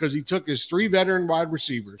Gainesville, because he took his three veteran wide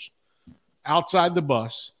receivers outside the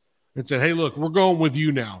bus and said, hey, look, we're going with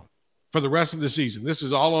you now for the rest of the season. This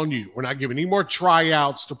is all on you. We're not giving any more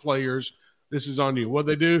tryouts to players. This is on you. What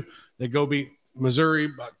they do, they go beat Missouri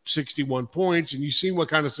by 61 points, and you've seen what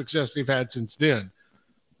kind of success they've had since then.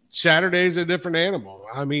 Saturday's a different animal.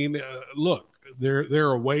 I mean, look, there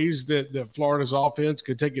are ways that Florida's offense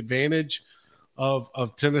could take advantage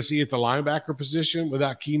of Tennessee at the linebacker position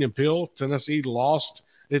without Keenan Pill. Tennessee lost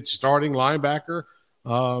its starting linebacker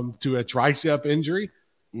to a tricep injury.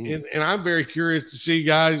 And I'm very curious to see,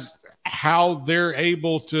 guys, how they're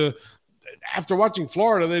able to – after watching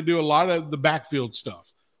Florida, they do a lot of the backfield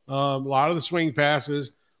stuff, a lot of the swing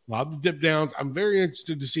passes, a lot of the dip downs. I'm very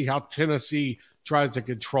interested to see how Tennessee tries to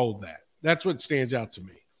control that. That's what stands out to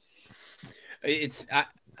me. It's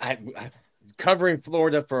I covering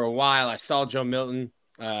Florida for a while. I saw Joe Milton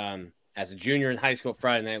as a junior in high school,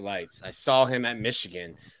 Friday Night Lights. I saw him at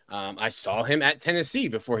Michigan. I saw him at Tennessee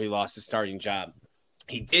before he lost his starting job.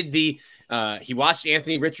 He did he watched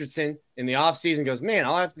Anthony Richardson in the offseason, goes, man,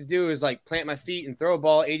 all I have to do is plant my feet and throw a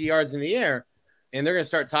ball 80 yards in the air. And they're going to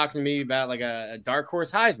start talking to me about a dark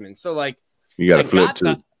horse Heisman. So you got to flip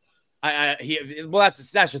too.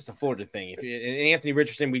 That's just a Florida thing. And Anthony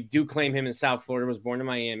Richardson, we do claim him in South Florida, was born in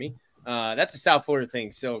Miami. That's a South Florida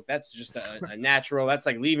thing. So that's just a natural. That's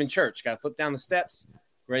like leaving church. Got to flip down the steps,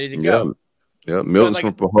 ready to go. Yeah, Milton's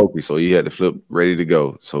from Pahokee, so he had to flip, ready to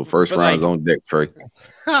go. So first round is on deck, Trey.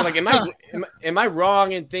 So am I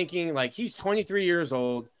wrong in thinking he's 23 years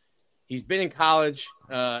old? He's been in college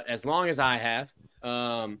as long as I have.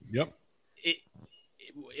 Yep.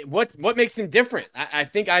 What makes him different? I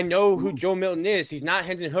think I know who Joe Milton is. He's not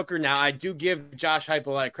Hendon Hooker. Now, I do give Josh Heupel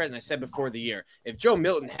a lot of credit, and I said before the year, if Joe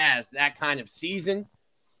Milton has that kind of season,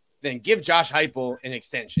 then give Josh Heupel an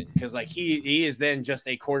extension, because he is then just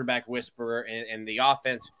a quarterback whisperer, and the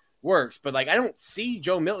offense works. But I don't see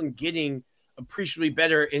Joe Milton getting appreciably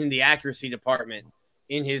better in the accuracy department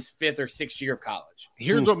in his fifth or sixth year of college.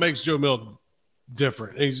 Here's what makes Joe Milton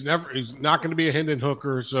different. He's not going to be a Hendon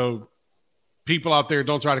Hooker, so people out there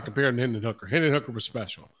don't try to compare him to Hendon Hooker. Hendon Hooker was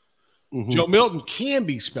special. Mm-hmm. Joe Milton can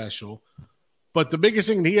be special, but the biggest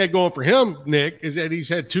thing that he had going for him, Nick, is that he's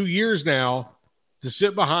had 2 years now to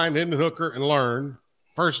sit behind Hendon Hooker and learn,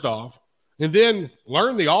 first off, and then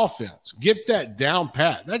learn the offense. Get that down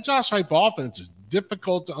pat. That Josh Heupel offense is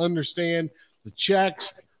difficult to understand. The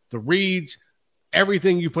checks, the reads,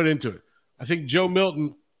 everything you put into it. I think Joe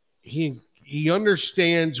Milton, he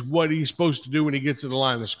understands what he's supposed to do when he gets to the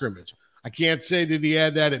line of scrimmage. I can't say that he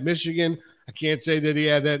had that at Michigan. I can't say that he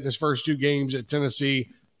had that in his first 2 games at Tennessee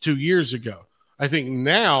 2 years ago. I think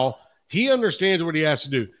now he understands what he has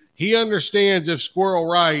to do. He understands if Squirrel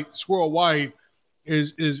White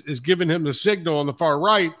is giving him the signal on the far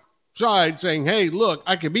right side saying, hey, look,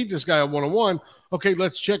 I can beat this guy on one-on-one. Okay,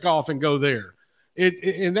 let's check off and go there.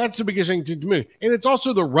 And that's the biggest thing to me. And it's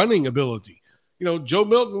also the running ability. Joe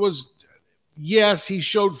Milton was, yes, he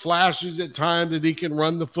showed flashes at times that he can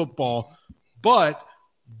run the football, but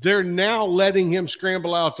they're now letting him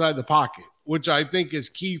scramble outside the pocket, which I think is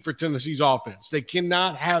key for Tennessee's offense. They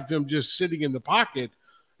cannot have him just sitting in the pocket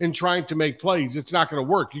and trying to make plays. It's not going to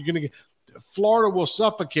work. Florida will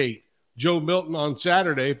suffocate Joe Milton on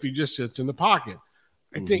Saturday if he just sits in the pocket.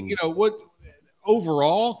 I think,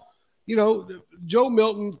 overall, Joe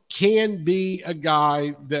Milton can be a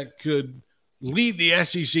guy that could lead the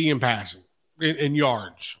SEC in passing in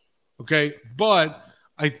yards. Okay. But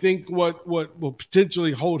I think what will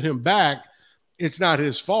potentially hold him back, it's not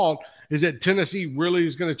his fault, is that Tennessee really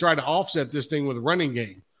is going to try to offset this thing with a running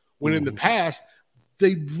game. When in the past,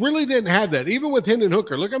 they really didn't have that. Even with Hendon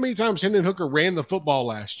Hooker, look how many times Hendon Hooker ran the football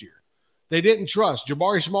last year. They didn't trust.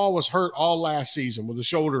 Jabari Small was hurt all last season with a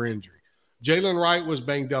shoulder injury. Jalen Wright was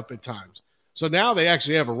banged up at times. So now they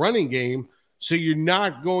actually have a running game, so you're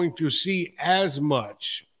not going to see as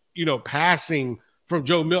much, passing from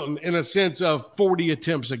Joe Milton in a sense of 40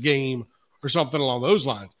 attempts a game or something along those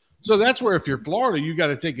lines. So that's where if you're Florida, you got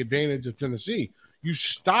to take advantage of Tennessee. You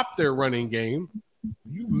stop their running game.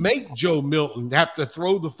 You make Joe Milton have to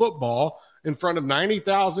throw the football in front of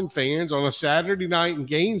 90,000 fans on a Saturday night in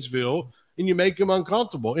Gainesville, and you make him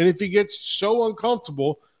uncomfortable. And if he gets so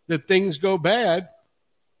uncomfortable that things go bad,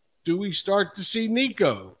 do we start to see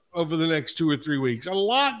Nico over the next 2 or 3 weeks? A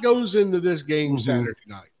lot goes into this game Saturday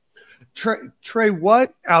night. Trey,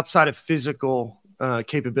 what outside of physical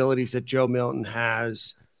capabilities that Joe Milton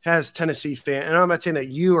has Tennessee fans, and I'm not saying that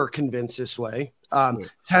you are convinced this way,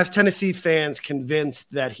 has Tennessee fans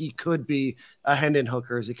convinced that he could be a Hendon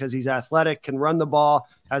Hooker? Is it because he's athletic, can run the ball,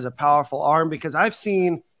 has a powerful arm? Because I've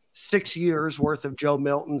seen 6 years worth of Joe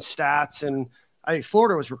Milton stats, and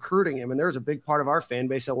Florida was recruiting him, and there was a big part of our fan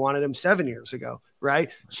base that wanted him 7 years ago, right?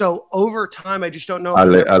 So over time, I just don't know. I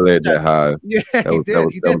laid that high. Yeah,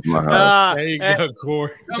 that was my high. There you go,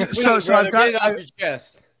 Corey. So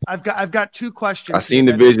I've got two questions. I seen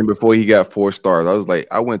the vision before he got 4 stars. I was like,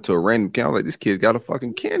 I went to a random camp. I was like, this kid's got a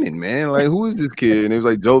fucking cannon, man. Like, who is this kid? And it was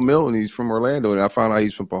like Joe Milton. He's from Orlando, and I found out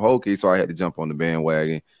he's from Pahokee, so I had to jump on the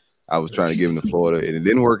bandwagon. I was trying to give him to Florida, and it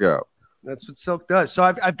didn't work out. That's what Silk does. So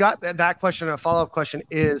I've got that question. A follow-up question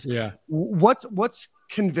is, what's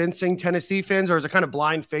convincing Tennessee fans, or is it kind of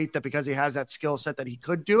blind faith that because he has that skill set that he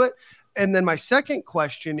could do it? And then my second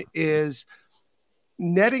question is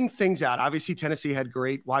netting things out. Obviously, Tennessee had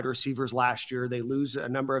great wide receivers last year. They lose a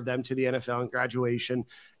number of them to the NFL in graduation.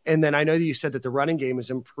 And then I know that you said that the running game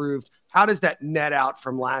has improved. How does that net out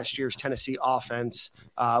from last year's Tennessee offense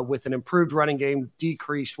with an improved running game,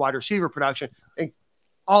 decreased wide receiver production, and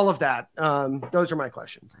all of that? Those are my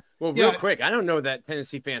questions. Well, real quick, I don't know that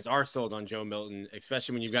Tennessee fans are sold on Joe Milton,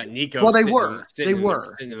 especially when you've got Nico. Well, they sitting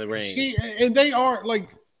were in the range. See, and they are like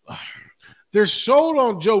they're sold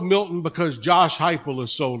on Joe Milton because Josh Heupel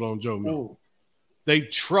is sold on Joe Milton. Ooh. They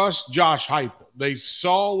trust Josh Heupel. They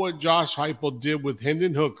saw what Josh Heupel did with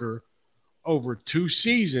Hendon Hooker over 2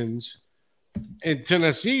 seasons, and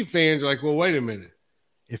Tennessee fans are like, well, wait a minute.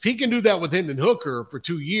 If he can do that with Hendon Hooker for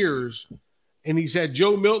 2 years, and he's had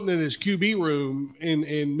Joe Milton in his QB room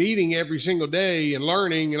and meeting every single day and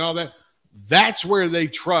learning and all that, that's where they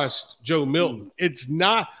trust Joe Milton. It's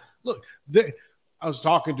not – look, I was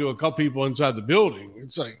talking to a couple people inside the building.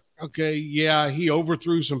 It's like, okay, yeah, he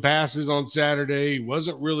overthrew some passes on Saturday. He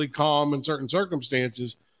wasn't really calm in certain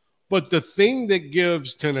circumstances. But the thing that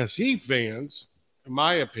gives Tennessee fans, in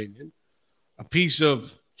my opinion, a piece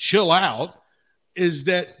of chill out is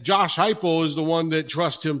that Josh Heupel is the one that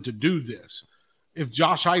trusts him to do this. If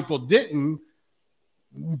Josh Heupel didn't,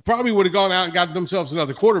 probably would have gone out and got themselves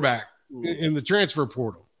another quarterback in the transfer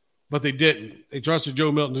portal. But they didn't. They trusted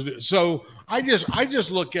Joe Milton to do it. So I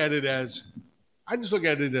just look at it as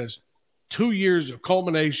 2 years of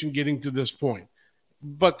culmination getting to this point.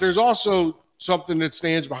 But there's also something that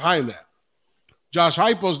stands behind that. Josh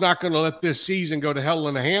Heupel's not going to let this season go to hell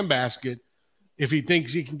in a handbasket if he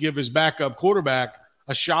thinks he can give his backup quarterback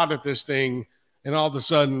a shot at this thing, and all of a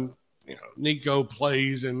sudden, Nico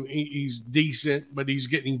plays and he's decent, but he's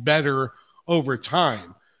getting better over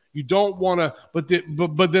time. You don't want to, but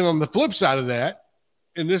then on the flip side of that,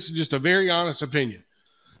 and this is just a very honest opinion,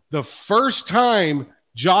 the first time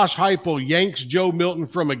Josh Heupel yanks Joe Milton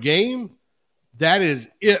from a game, that is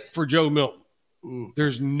it for Joe Milton.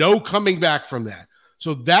 There's no coming back from that.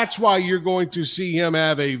 So that's why you're going to see him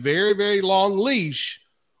have a very, very long leash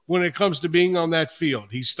when it comes to being on that field.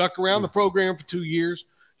 He stuck around the program for 2 years.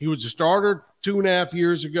 He was a starter 2.5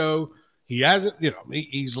 years ago. He hasn't,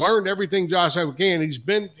 he's learned everything Josh Heupel can. He's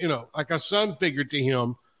been, like a son figure to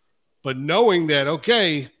him. But knowing that,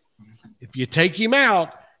 okay, if you take him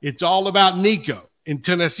out, it's all about Nico. And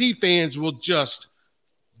Tennessee fans will just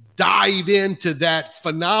dive into that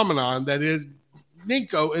phenomenon that is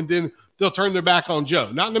Nico, and then they'll turn their back on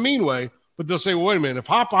Joe. Not in a mean way, but they'll say, well, wait a minute, if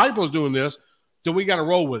Heupel's doing this, then we got to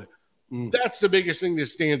roll with it. That's the biggest thing that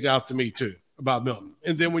stands out to me, too, about Milton.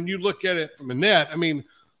 And then when you look at it from a net, I mean,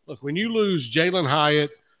 look, when you lose Jalen Hyatt,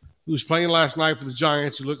 who was playing last night for the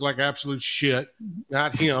Giants, who looked like absolute shit,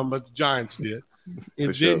 not him, but the Giants did.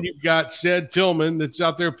 And then you've got Ced Tillman that's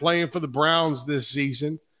out there playing for the Browns this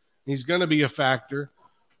season. He's going to be a factor.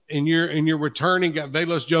 And you're returning guy.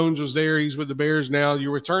 Velus Jones was there. He's with the Bears now.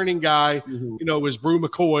 Your returning guy, was Brew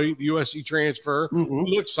McCoy, the USC transfer, who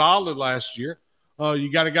looked solid last year.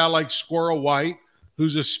 You got a guy like Squirrel White,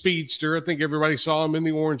 who's a speedster. I think everybody saw him in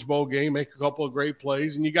the Orange Bowl game, make a couple of great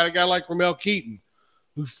plays. And you got a guy like Ramel Keaton,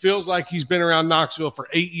 who feels like he's been around Knoxville for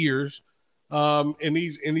 8 years. And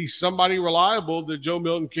he's somebody reliable that Joe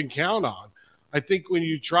Milton can count on. I think when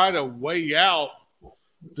you try to weigh out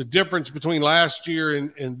the difference between last year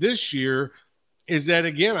and this year is that,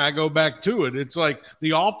 again, I go back to it. It's like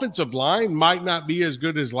the offensive line might not be as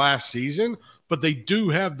good as last season, but they do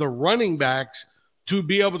have the running backs to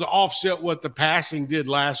be able to offset what the passing did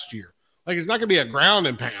last year. Like, it's not going to be a ground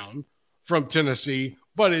and pound from Tennessee,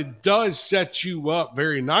 but it does set you up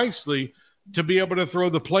very nicely to be able to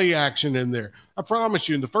throw the play action in there. I promise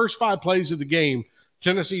you, in the first 5 plays of the game,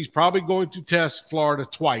 Tennessee's probably going to test Florida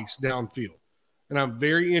twice downfield. And I'm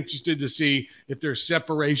very interested to see if there's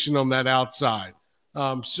separation on that outside.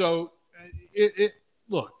 Look,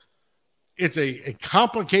 it's a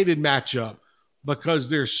complicated matchup because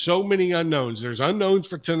there's so many unknowns. There's unknowns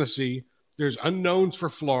for Tennessee. There's unknowns for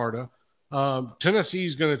Florida.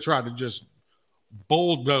 Tennessee's going to try to just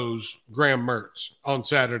bulldoze Graham Mertz on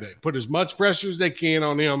Saturday. Put as much pressure as they can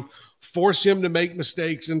on him, force him to make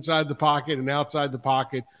mistakes inside the pocket and outside the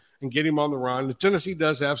pocket, and get him on the run. The Tennessee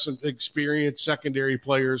does have some experienced secondary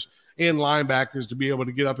players and linebackers to be able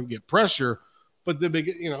to get up and get pressure. But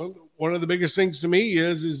one of the biggest things to me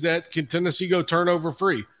is that can Tennessee go turnover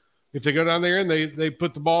free? If they go down there and they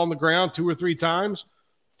put the ball on the ground 2 or 3 times,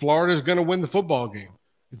 Florida's going to win the football game.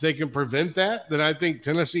 If they can prevent that, then I think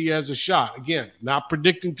Tennessee has a shot. Again, not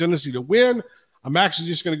predicting Tennessee to win. I'm actually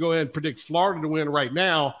just going to go ahead and predict Florida to win right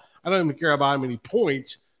now. I don't even care about how many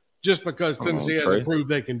points, just because Tennessee hasn't proved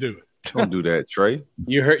they can do it. Don't do that, Trey.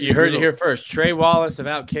 You heard it here first. Trey Wallace of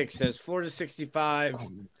Outkick says Florida 65,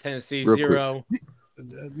 Tennessee 0.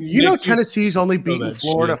 Tennessee's only beaten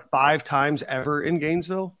Florida 5 times ever in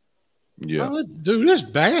Gainesville? Yeah. Oh, dude, it's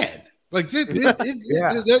bad. Like,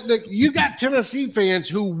 you got Tennessee fans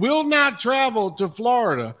who will not travel to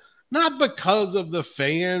Florida, not because of the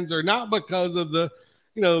fans or not because of the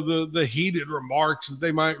heated remarks that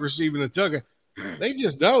they might receive in a tug. They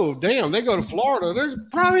just know, damn, they go to Florida, there's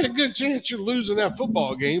probably a good chance you're losing that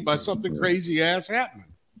football game by something crazy ass happening.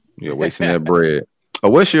 Yeah, wasting that bread.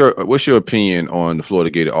 What's your opinion on the Florida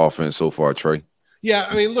Gator offense so far, Trey? Yeah,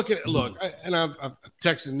 I mean, I've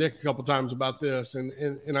texted Nick a couple times about this,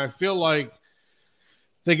 and I feel like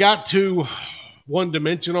they got too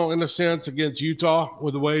one-dimensional in a sense against Utah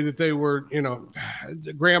with the way that they were.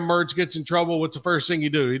 Graham Mertz gets in trouble. What's the first thing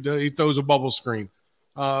you do? He throws a bubble screen.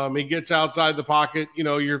 He gets outside the pocket.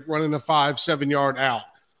 You're running a 5-7 yard out.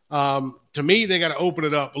 To me, they got to open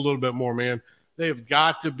it up a little bit more, man. They have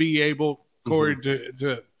got to be able, Corey,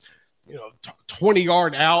 to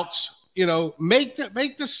 20-yard outs. Make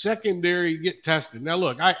the secondary get tested. Now,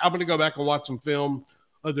 look, I'm going to go back and watch some film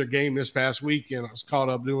of their game this past weekend. I was caught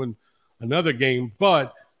up doing another game,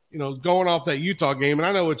 but going off that Utah game, and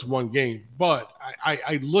I know it's one game, but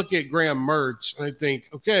I look at Graham Mertz and I think,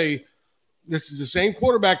 okay, this is the same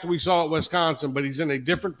quarterback that we saw at Wisconsin, but he's in a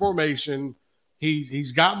different formation.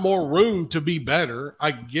 He's got more room to be better.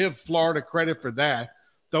 I give Florida credit for that.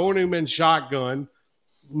 Throwing him in shotgun.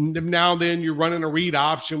 Now and then you're running a read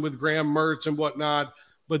option with Graham Mertz and whatnot.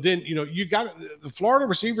 But then, the Florida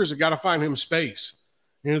receivers have got to find him space.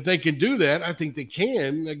 And if they can do that, I think they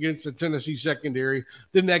can against the Tennessee secondary,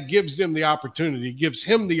 then that gives them the opportunity, gives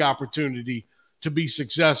him the opportunity to be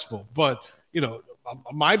successful. But,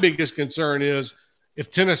 my biggest concern is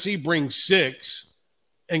if Tennessee brings 6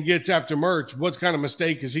 and gets after Mertz, what kind of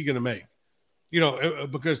mistake is he going to make?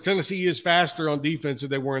 Because Tennessee is faster on defense than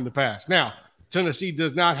they were in the past. Now, Tennessee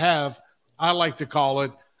does not have, I like to call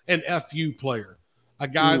it, an FU player. A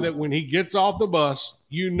guy that when he gets off the bus,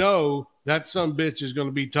 that son bitch is going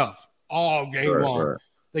to be tough all game long. Right.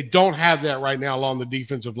 They don't have that right now along the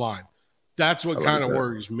defensive line. That's what kind of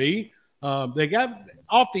worries me. They got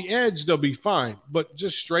off the edge, they'll be fine, but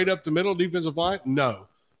just straight up the middle defensive line, no.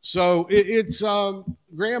 So it's Graham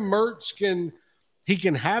Mertz can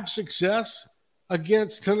have success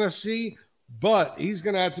against Tennessee, but he's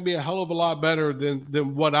going to have to be a hell of a lot better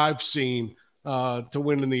than what I've seen to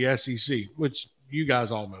win in the SEC, which you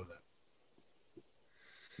guys all know that.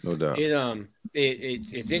 No doubt.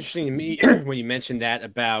 It's interesting to me when you mentioned that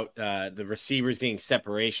about the receivers getting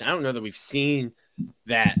separation. I don't know that we've seen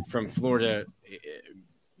that from Florida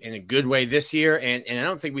in a good way this year, and I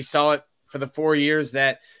don't think we saw it for the 4 years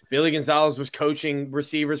that Billy Gonzalez was coaching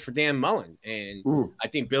receivers for Dan Mullen. And I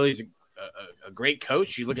think Billy's a great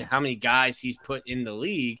coach. You look at how many guys he's put in the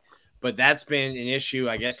league, but that's been an issue,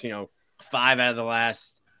 I guess, 5 out of the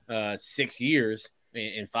last 6 years.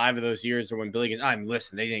 In 5 of those years are when Billy Gonzalez,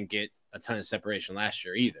 listen, they didn't get a ton of separation last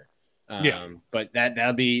year either. But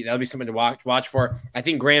that'll be something to watch for. I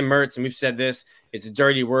think Graham Mertz, and we've said this, it's a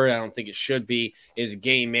dirty word, I don't think it should be, is a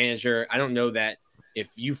game manager. I don't know that if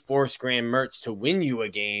you force Graham Mertz to win you a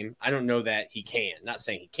game, I don't know that he can. Not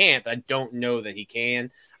saying he can't, but I don't know that he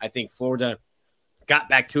can. I think Florida got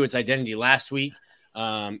back to its identity last week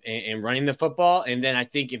and running the football. And then I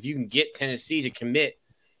think if you can get Tennessee to commit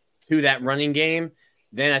to that running game,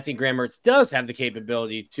 then I think Graham Mertz does have the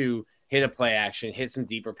capability to hit a play action, hit some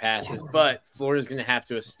deeper passes. But Florida's going to have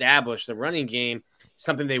to establish the running game,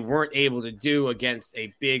 something they weren't able to do against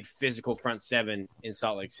a big physical front seven in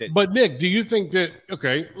Salt Lake City. But Nick, do you think that,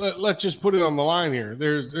 okay, let's just put it on the line here.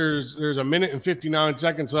 There's a minute and 59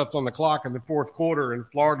 seconds left on the clock in the fourth quarter, and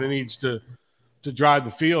Florida needs to drive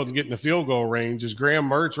the field and get in the field goal range. Is Graham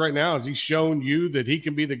Mertz right now, has he shown you that he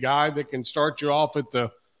can be the guy that can start you off at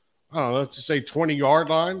the, I don't know, let's just say 20-yard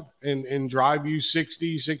line and drive you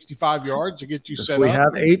 60, 65 yards to get you set up? We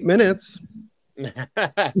have 8 minutes.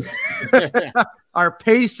 Our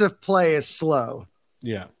pace of play is slow.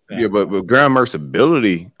 Yeah, but Graham Mertz's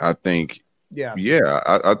ability, I think,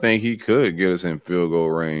 I think he could get us in field goal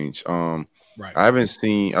range. Right. I've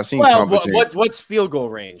seen competition. What's field goal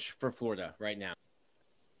range for Florida right now?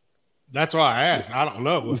 That's why I asked. I don't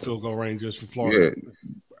know what field goal range is for Florida. Yeah.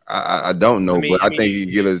 I don't know, but I think he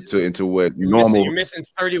can get us into what normal. You're missing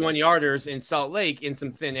 31 yarders in Salt Lake in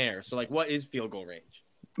some thin air. So, what is field goal range?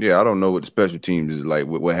 Yeah, I don't know what the special teams is like.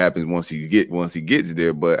 What happens once he gets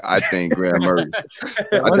there? But I think Graham Mertz.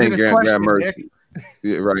 Graham Mertz.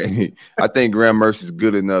 Yeah, right. I think Graham Mertz is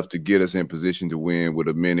good enough to get us in position to win with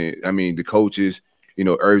a minute. The coaches,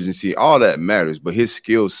 urgency, all that matters. But his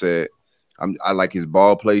skill set, I like his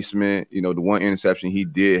ball placement. The one interception he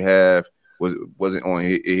did have wasn't on.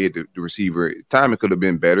 It hit the receiver. Timing could have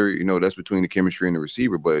been better. That's between the chemistry and the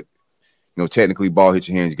receiver. But technically, ball hits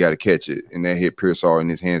your hands, you got to catch it, and that hit Pearsall in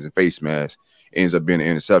his hands and face mask. Ends up being an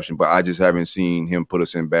interception. But I just haven't seen him put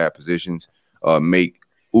us in bad positions. Make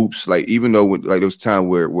oops, even though there was time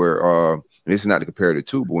where this is not to compare the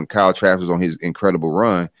two, but when Kyle Trask was on his incredible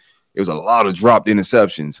run, it was a lot of dropped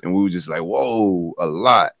interceptions, and we were just like, whoa, a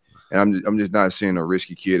lot. And I'm just not seeing a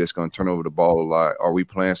risky kid that's going to turn over the ball a lot. Are we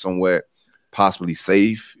playing somewhere possibly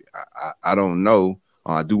safe? I don't know.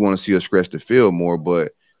 I do want to see us stretch the field more,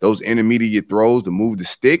 but those intermediate throws to move the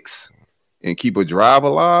sticks and keep a drive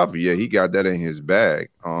alive, yeah, he got that in his bag.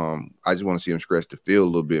 I just want to see him stretch the field a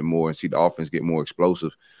little bit more and see the offense get more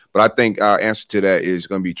explosive. But I think our answer to that is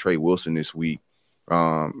going to be Trey Wilson this week.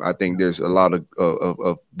 I think there's a lot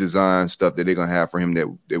of design stuff that they're going to have for him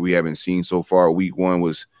that we haven't seen so far. Week 1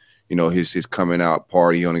 was, his coming out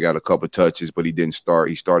party. He only got a couple touches, but he didn't start.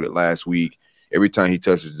 He started last week. Every time he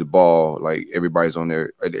touches the ball, everybody's on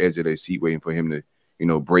there at the edge of their seat waiting for him to,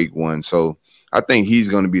 break one. So I think he's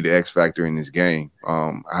going to be the X factor in this game.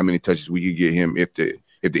 How many touches we could get him if the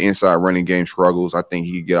inside running game struggles? I think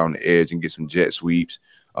he could get on the edge and get some jet sweeps.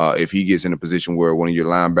 If he gets in a position where one of your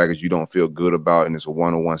linebackers you don't feel good about and it's a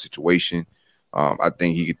one-on-one situation, I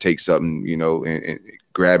think he could take something, and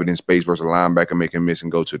grab it in space versus a linebacker, make him miss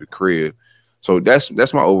and go to the crib. So that's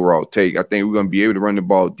my overall take. I think we're going to be able to run the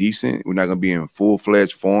ball decent. We're not going to be in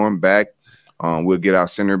full-fledged form back. We'll get our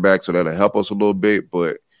center back, so that'll help us a little bit.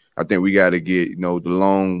 But I think we got to get, the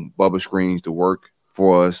long bubble screens to work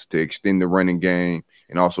for us to extend the running game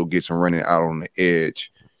and also get some running out on the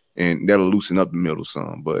edge. And that'll loosen up the middle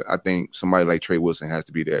some. But I think somebody like Trey Wilson has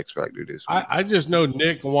to be the X factor this week. I just know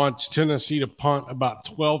Nick wants Tennessee to punt about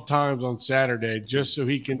 12 times on Saturday just so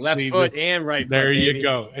he can left see foot and right foot. There you baby.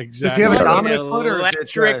 Go. Exactly. Does he have a dominant foot or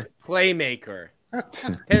electric playmaker?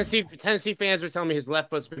 Tennessee fans are telling me his left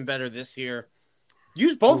foot's been better this year.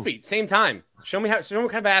 Use both feet, same time. Show me what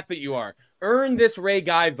kind of athlete you are. Earn this Ray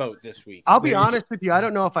Guy vote this week. I'll be honest with you. I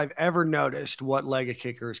don't know if I've ever noticed what leg a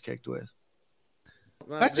kicker is kicked with.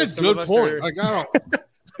 That's a good point.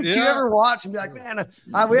 Do you ever watch and be like, man,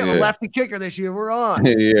 we have a lefty kicker this year. We're on.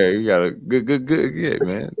 Yeah, you got a good,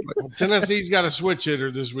 man. Tennessee's got a switch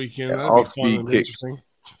hitter this weekend. That'd off be fun and kick. interesting.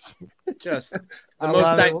 Just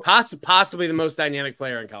the possibly the most dynamic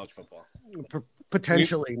player in college football.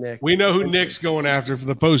 Potentially, Nick. We know who Nick's going after for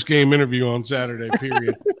the post-game interview on Saturday,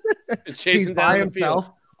 period. He's by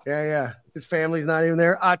himself. Yeah. His family's not even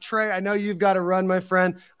there. Trey, I know you've got to run, my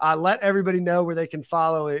friend. Let everybody know where they can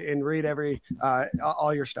follow and read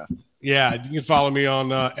all your stuff. Yeah, you can follow me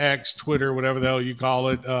on X, Twitter, whatever the hell you call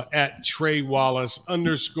it, at Trey Wallace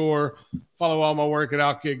 _. Follow all my work at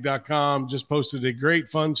outkick.com. Just posted a great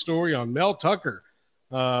fun story on Mel Tucker,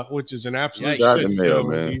 which is an absolute shit show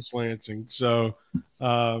in East Lansing. So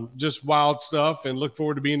just wild stuff, and look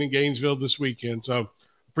forward to being in Gainesville this weekend. So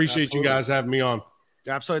appreciate you guys having me on.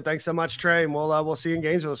 Absolutely. Thanks so much, Trey. And we'll see you in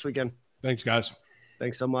Gainesville this weekend. Thanks, guys.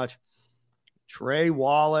 Thanks so much. Trey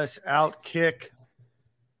Wallace,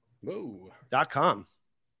 Outkick.com.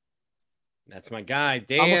 That's my guy.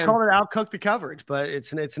 Dan. I almost called it Outcook the coverage, but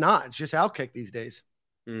it's not. It's just Outkick these days.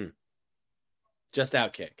 Just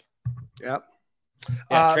Outkick. Yep.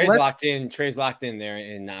 Yeah, Trey's locked in. Trey's locked in there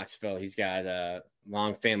in Knoxville. He's got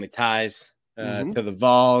long family ties to the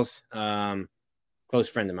Vols. Close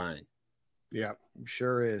friend of mine. Yeah,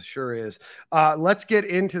 sure is. Let's get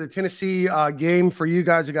into the Tennessee game for you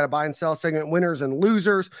guys who got a buy and sell segment, winners and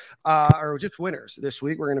losers, or just winners this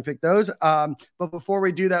week. We're going to pick those. But before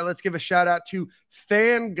we do that, let's give a shout out to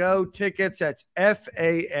FanGo Tickets. That's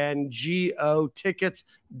FANGO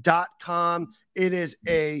tickets.com. It is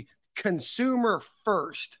a consumer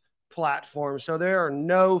first platform. So there are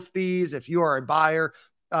no fees if you are a buyer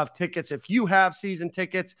of tickets. If you have season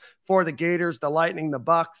tickets for the Gators, the Lightning, the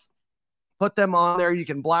Bucks, put them on there. You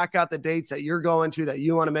can black out the dates that you're going to that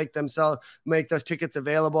you want to make those tickets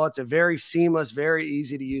available. It's a very seamless, very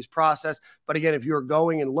easy to use process. But again, if you're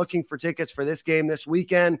going and looking for tickets for this game this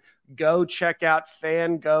weekend, go check out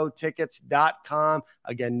fangotickets.com.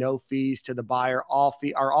 Again, no fees to the buyer.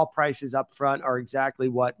 All prices up front are exactly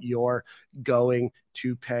what you're going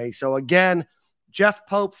to pay. So again, Jeff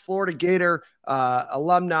Pope, Florida Gator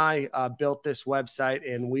alumni, built this website,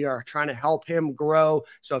 and we are trying to help him grow.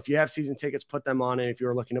 So if you have season tickets, put them on. And if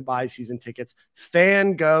you're looking to buy season tickets,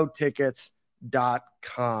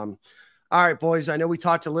 fangotickets.com. All right, boys, I know we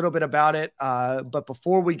talked a little bit about it, but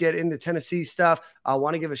before we get into Tennessee stuff, I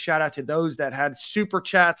want to give a shout out to those that had super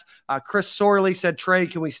chats. Chris Sorley said, Trey,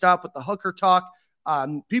 can we stop with the hooker talk?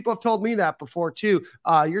 People have told me that before too.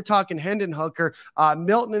 You're talking Hendon Hooker.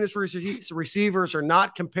 Milton and his receivers are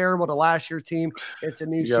not comparable to last year's team. It's a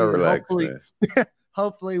new season. Relax,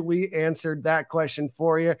 hopefully we answered that question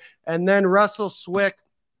for you. And then Russell Swick.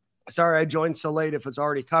 Sorry, I joined so late if it's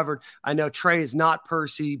already covered. I know Trey is not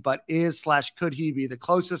Percy, but could he be the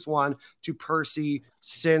closest one to Percy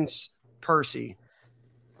since Percy?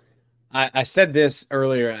 I said this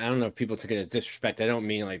earlier. I don't know if people took it as disrespect. I don't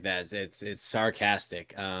mean it like that. It's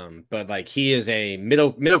sarcastic. But like he is a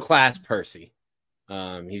middle class Percy.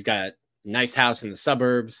 He's got a nice house in the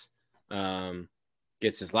suburbs.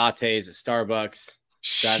 Gets his lattes at Starbucks.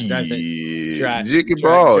 He drives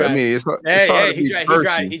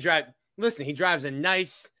a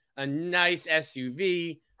nice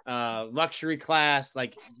SUV, luxury class.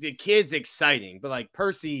 Like the kid's exciting, but like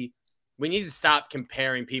Percy. We need to stop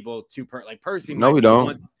comparing people to Percy. No, we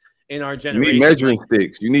don't. In our generation, you need measuring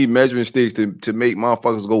sticks. You need measuring sticks to make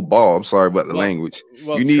motherfuckers go ball. I'm sorry about the language.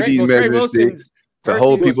 You need these measuring sticks to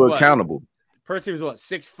hold people accountable. Percy was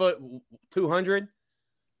 6 foot 200.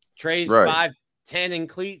 Trey's 5'10" in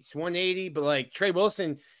cleats, 180. But like Trey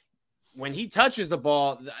Wilson, when he touches the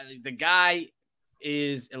ball, the guy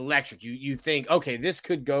is electric. You think, okay, this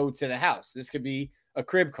could go to the house. This could be a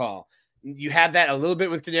crib call. You had that a little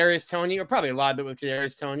bit with Kadarius Toney, or probably a lot of it with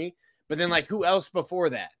Kadarius Toney, but then like who else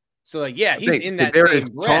before that? So like, yeah, he's in that same breath.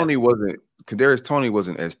 Kadarius Toney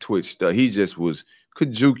wasn't as twitched. He just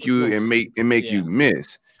could juke you and make you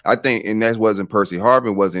miss. I think, and that wasn't Percy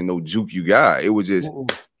Harvin. Wasn't no juke you guy. It was just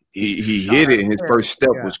he hit it, and his first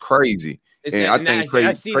step was crazy. I think Trey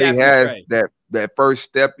has that first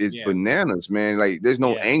step is bananas, man. Like there's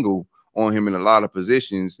no angle on him in a lot of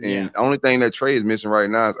positions, and the only thing that Trey is missing right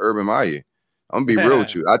now is Urban Meyer. I'm gonna be real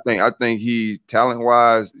with you. I think he's talent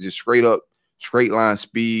wise, just straight line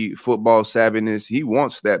speed, football savviness. He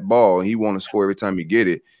wants that ball, and he want to score every time you get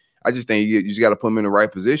it. I just think you just got to put him in the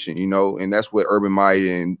right position, and that's what Urban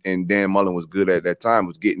Meyer and Dan Mullen was good at that time,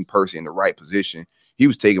 was getting Percy in the right position. He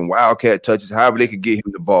was taking wildcat touches, however they could get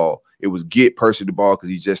him the ball. It was get Percy the ball because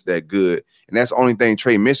he's just that good, and that's the only thing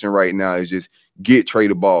Trey missing right now is just get Trey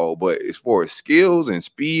the ball. But as far as skills and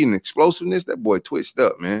speed and explosiveness, that boy twitched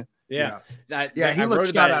up, man. Yeah. He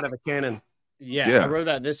looked shot out of a cannon. Yeah, I wrote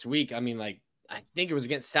about it this week. I mean, like, I think it was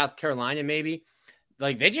against South Carolina, maybe.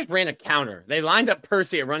 Like, they just ran a counter. They lined up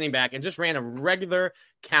Percy at running back and just ran a regular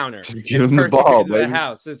counter. Give him the ball, baby. The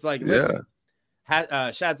house. It's like, listen,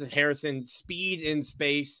 shout out to Harrison, speed in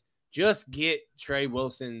space. Just get Trey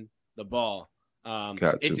Wilson the ball.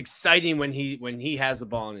 It's exciting when he has the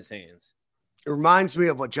ball in his hands. It reminds me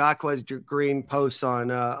of what Jacquez Green posts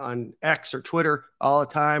on X or Twitter all the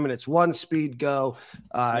time, and it's one speed go.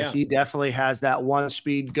 He definitely has that one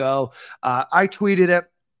speed go. I tweeted it.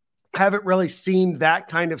 Haven't really seen that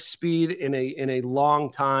kind of speed in a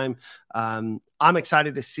long time. I'm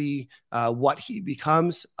excited to see what he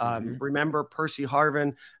becomes. Remember, Percy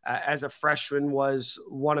Harvin, as a freshman, was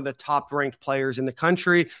one of the top-ranked players in the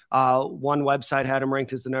country. One website had him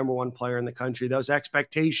ranked as the number one player in the country. Those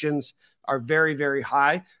expectations are very, very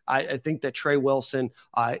high. I think that Trey Wilson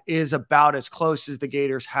is about as close as the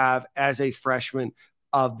Gators have as a freshman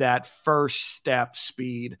of that first step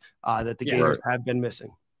speed that the Gators have been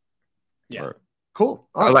missing. Yeah. Right. Cool.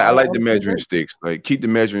 I like the measuring sticks. Like, keep the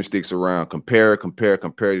measuring sticks around. Compare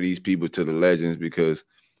these people to the legends, because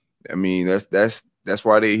I mean that's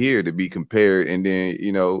why they're here, to be compared, and then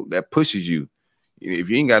that pushes you. If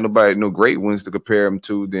you ain't got no great ones to compare them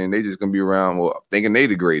to, then they just gonna be around thinking they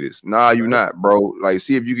the greatest. Nah, you're not, bro. Like,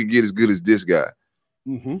 see if you can get as good as this guy.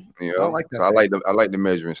 I like that. So I like the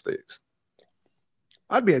measuring sticks.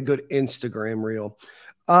 I'd be a good Instagram reel.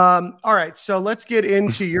 All right, so let's get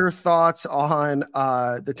into your thoughts on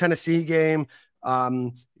the Tennessee game.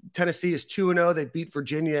 Tennessee is 2-0. They beat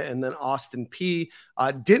Virginia and then Austin Peay.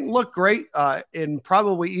 Didn't look great in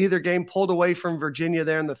probably either game. Pulled away from Virginia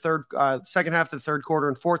there in the second half of the third quarter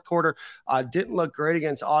and fourth quarter. Didn't look great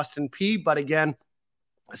against Austin Peay, but again,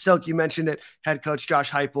 Silk, you mentioned it. Head coach Josh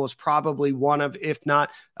Heupel is probably one of, if not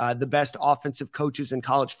the best offensive coaches in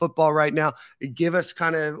college football right now. Give us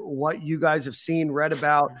kind of what you guys have seen, read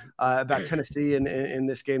about Tennessee in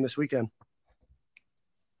this game this weekend.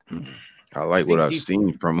 I like what I've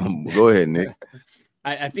seen from him. Go ahead, Nick.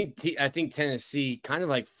 I think Tennessee, kind of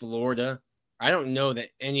like Florida. I don't know that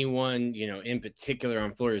anyone, in particular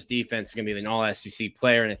on Florida's defense is going to be an all-SEC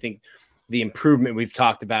player, and I think the improvement we've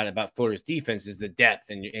talked about Florida's defense is the depth,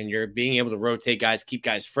 and you're being able to rotate guys, keep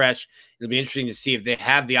guys fresh. It'll be interesting to see if they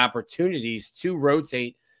have the opportunities to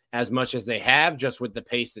rotate as much as they have, just with the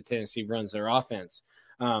pace that Tennessee runs their offense.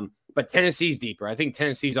 But Tennessee's deeper. I think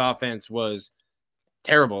Tennessee's offense was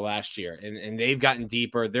terrible last year, and they've gotten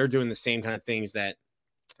deeper. They're doing the same kind of things that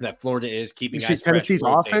Florida is, keeping guys fresh. Tennessee's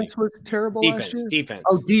offense was terrible last year? Defense.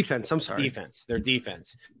 Oh, defense. I'm sorry. Their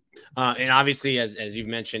defense. And obviously, as you've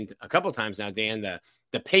mentioned a couple of times now, Dan,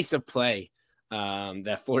 the pace of play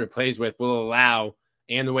that Florida plays with will allow,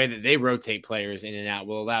 and the way that they rotate players in and out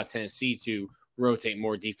will allow Tennessee to rotate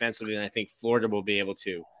more defensively than I think Florida will be able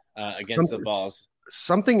to against the Vols.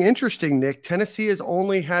 Something interesting, Nick. Tennessee has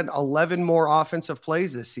only had 11 more offensive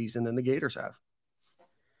plays this season than the Gators have.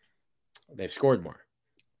 They've scored more.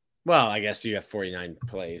 Well, I guess you have 49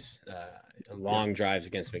 plays, long drives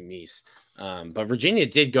against McNeese. But Virginia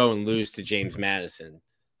did go and lose to James Madison.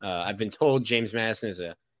 I've been told James Madison is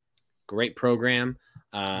a great program.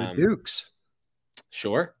 The Dukes.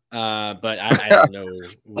 Sure. But I don't know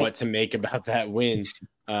what to make about that win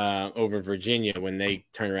over Virginia when they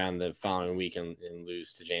turn around the following week and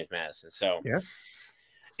lose to James Madison. So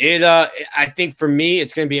I think for me,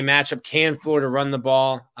 it's going to be a matchup. Can Florida run the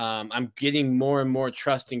ball? I'm getting more and more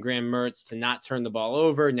trust in Graham Mertz to not turn the ball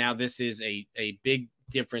over. Now, this is a big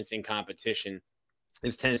difference in competition.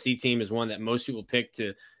 This Tennessee team is one that most people pick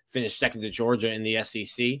to finish second to Georgia in the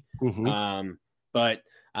SEC. But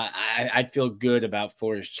I'd feel good about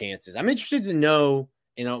Florida's chances. I'm interested to know,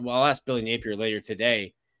 I'll ask Billy Napier later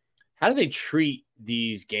today, how do they treat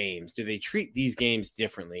these games? Do they treat these games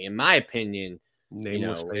differently? In my opinion,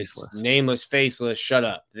 nameless, faceless, shut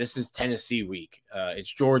up. This is Tennessee week.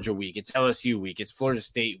 It's Georgia week. It's LSU week. It's Florida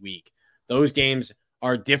State week. Those games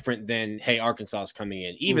are different than, hey, Arkansas is coming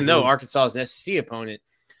in. Even though Arkansas is an SEC opponent,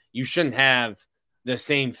 you shouldn't have the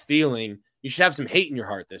same feeling. You should have some hate in your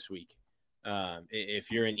heart this week if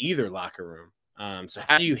you're in either locker room. So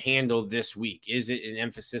how do you handle this week? Is it an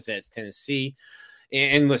emphasis that it's Tennessee?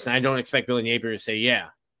 And listen, I don't expect Billy Napier to say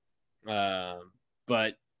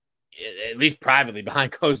but at least privately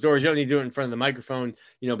behind closed doors. You don't need to do it in front of the microphone,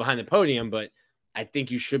 behind the podium. But I think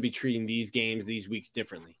you should be treating these games, these weeks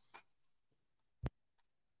differently.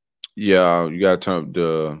 Yeah, you got to turn up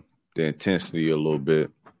the intensity a little bit.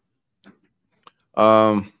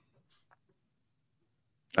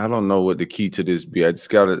 I don't know what the key to this be. I just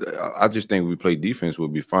think we play defense will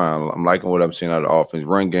be fine. I'm liking what I'm seeing out of the offense.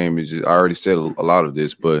 Run game is just, I already said a lot of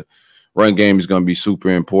this, but run game is going to be super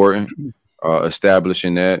important.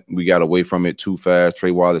 Establishing that. We got away from it too fast. Trey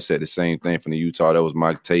Wallace said the same thing from the Utah. That was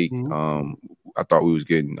my take. I know we was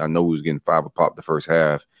getting 5 a pop the first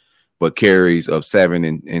half, but carries of 7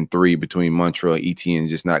 and 3 between Montreal and ETN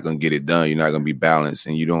just not going to get it done. You're not going to be balanced,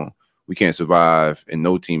 and we can't survive, and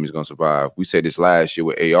no team is going to survive. We said this last year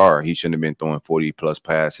with AR. He shouldn't have been throwing 40-plus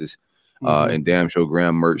passes, and damn sure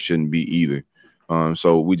Graham Mertz shouldn't be either.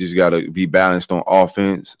 So we just got to be balanced on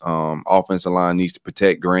offense. Offensive line needs to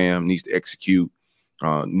protect Graham, needs to execute,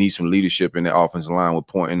 needs some leadership in the offensive line with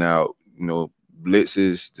pointing out,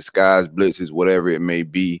 blitzes, disguised blitzes, whatever it may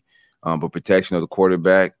be. But protection of the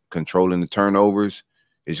quarterback, controlling the turnovers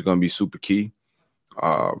is going to be super key.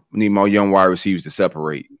 We need more young wide receivers to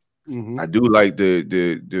separate. I do like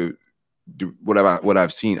the what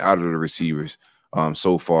I've seen out of the receivers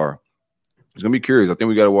so far. It's going to be curious. I think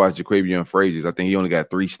we got to watch Jaquavion Frazier. I think he only got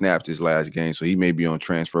 3 snaps this last game, so he may be on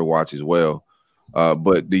transfer watch as well.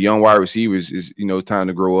 But the young wide receivers is, time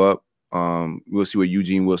to grow up. We'll see what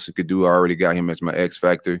Eugene Wilson could do. I already got him as my X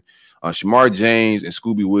factor. Shamar James and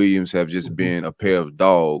Scooby Williams have just been a pair of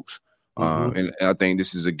dogs. And I think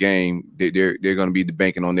this is a game that they're going to be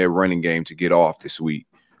banking on their running game to get off this week.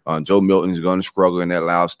 Joe Milton is going to struggle in that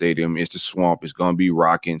loud stadium. It's the swamp. It's going to be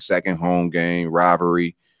rocking. Second home game,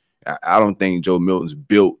 rivalry. I don't think Joe Milton's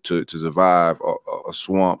built to survive a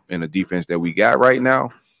swamp and a defense that we got right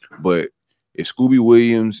now. But if Scooby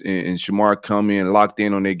Williams and Shamar come in locked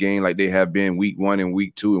in on their game like they have been week 1 and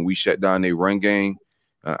week 2, and we shut down their run game,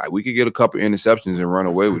 we could get a couple interceptions and run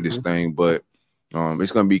away with this thing. But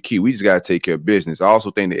it's going to be key. We just got to take care of business. I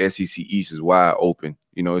also think the SEC East is wide open.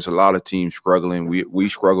 It's a lot of teams struggling. We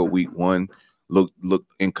struggled week 1, look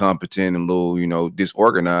incompetent and a little,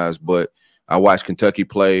 disorganized. But I watched Kentucky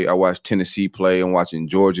play. I watched Tennessee play. I'm watching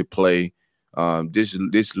Georgia play.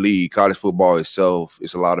 This league, college football itself,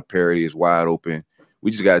 it's a lot of parity. It's wide open.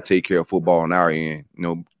 We just got to take care of football on our end.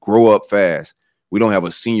 Grow up fast. We don't have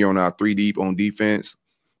a senior on our 3 deep on defense.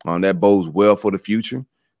 That bodes well for the future.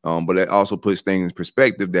 But that also puts things in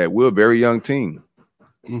perspective that we're a very young team.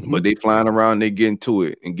 But they flying around, they getting to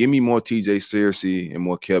it. And give me more TJ Searcy and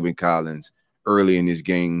more Kelvin Collins early in this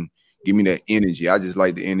game. Give me that energy. I just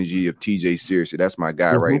like the energy of TJ Searcy. That's my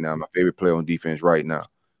guy right now, my favorite player on defense right now.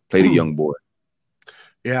 Play the young boy.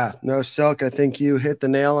 Yeah, no, Silk, I think you hit the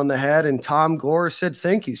nail on the head. And Tom Gore said,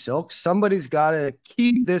 thank you, Silk. Somebody's got to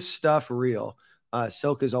keep this stuff real.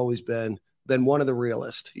 Silk has always been one of the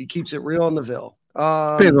realest. He keeps it real in the Ville.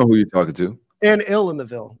 Depends on who you're talking to. And ill in the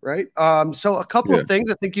Ville, right? So a couple of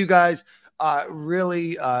things. I think you guys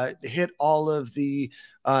really hit all of the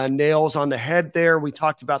nails on the head there. We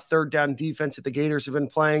talked about third down defense that the Gators have been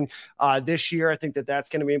playing this year. I think that's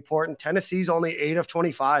going to be important. Tennessee's only 8 of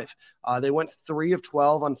 25. They went 3 of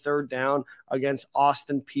 12 on third down against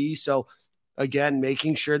Austin Peay. So again,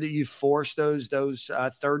 making sure that you force those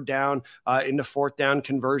third down into fourth down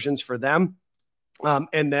conversions for them.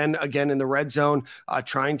 And then again in the red zone,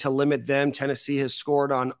 trying to limit them. Tennessee has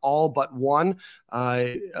scored on all but 1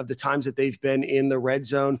 of the times that they've been in the red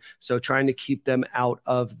zone. So trying to keep them out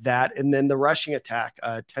of that. And then the rushing attack.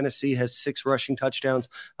 Tennessee has 6 rushing touchdowns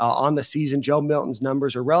on the season. Joe Milton's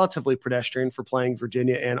numbers are relatively pedestrian for playing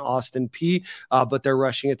Virginia and Austin Peay, but their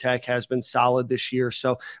rushing attack has been solid this year.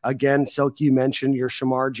 So again, Silk, you mentioned your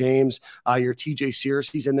Shamar James, your TJ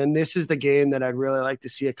Searcy's, and then this is the game that I'd really like to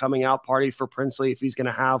see a coming out party for Princely if he's going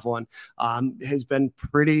to have one. Has been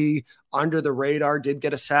pretty under the radar, did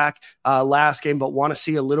get a sack last game, but want to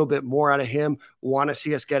see a little bit more out of him. Want to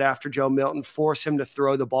see us get after Joe Milton, force him to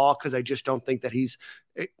throw the ball, because I just don't think that he's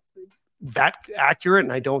that accurate.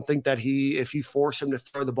 And I don't think that if you force him to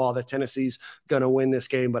throw the ball, that Tennessee's going to win this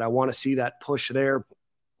game. But I want to see that push there.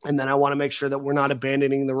 And then I want to make sure that we're not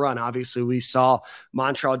abandoning the run. Obviously, we saw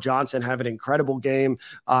Montreal Johnson have an incredible game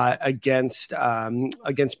against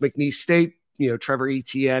McNeese State. Trevor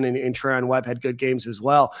Etienne and Trey Webb had good games as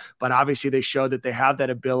well. But obviously they showed that they have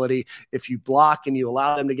that ability if you block and you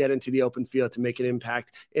allow them to get into the open field to make an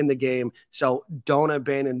impact in the game. So don't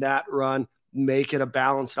abandon that run. Make it a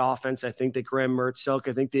balanced offense. I think that Graham Mertz, Silk,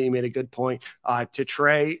 I think that you made a good point. To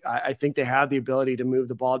Trey, I think they have the ability to move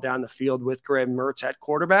the ball down the field with Graham Mertz at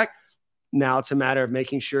quarterback. Now it's a matter of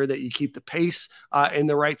making sure that you keep the pace in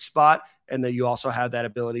the right spot, and that you also have that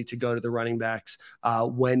ability to go to the running backs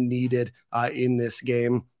when needed in this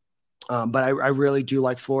game. But I really do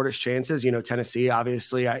like Florida's chances. Tennessee,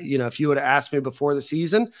 obviously, if you would have asked me before the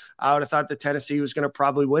season, I would have thought that Tennessee was going to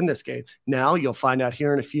probably win this game. Now you'll find out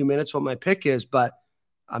here in a few minutes what my pick is, but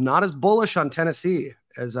I'm not as bullish on Tennessee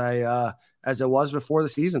as it was before the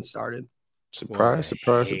season started. Surprise.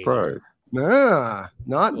 Nah,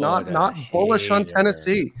 not bullish on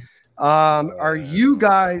Tennessee. Are you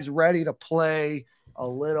guys ready to play a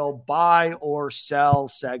little buy or sell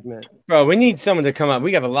segment? Bro, we need someone to come up.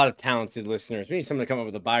 We have a lot of talented listeners. We need someone to come up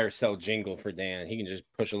with a buy or sell jingle for Dan. He can just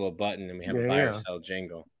push a little button and we have a buy or sell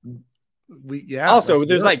jingle. Also,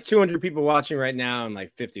 there's like 200 people watching right now and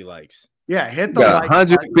like 50 likes. Yeah, hit the like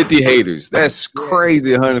 150 button. haters. That's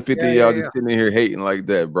crazy. 150 y'all just sitting in here hating like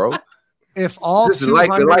that, bro. If all the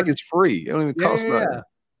like is free, it don't even cost nothing.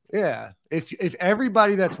 Yeah. If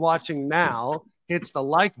everybody that's watching now hits the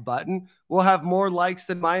like button, we'll have more likes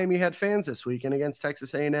than Miami had fans this weekend against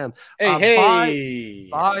Texas A&M.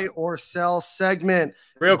 Buy or sell segment.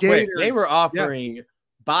 Real quick, they were offering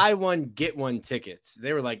buy one, get one tickets.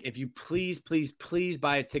 They were like, if you please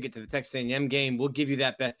buy a ticket to the Texas A&M game, we'll give you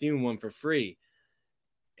that Bethune one for free.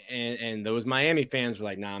 And those Miami fans were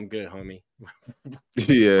like, nah, I'm good, homie.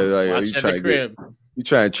 Yeah, like you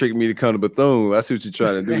trying to trick me to come to Bethune. I see what you're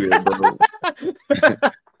trying to do there, bro.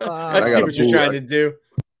 I see what you're trying to do.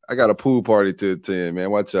 I got a pool party to attend, man.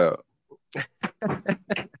 Watch out.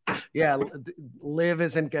 Yeah, Liv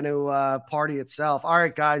isn't going to party itself. All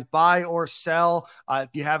right, guys, buy or sell. If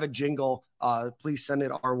you have a jingle, please send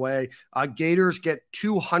it our way. Gators get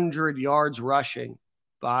 200 yards rushing.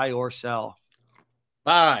 Buy or sell?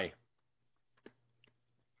 Buy.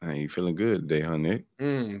 You feeling good today, huh, Nick?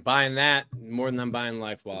 Buying that more than I'm buying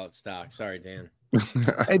Life Wallet stock. Sorry, Dan.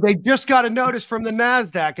 Hey, they just got a notice from the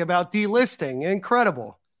NASDAQ about delisting.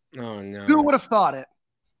 Incredible. Oh, no. Who would have thought it?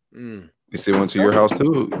 You see one to your house,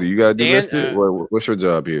 too? Do you got delisted? What's your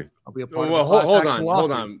job here? I'll be a part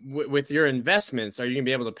hold on. With your investments, are you going to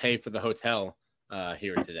be able to pay for the hotel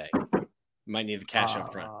here today? Might need the cash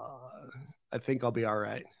up front. I think I'll be all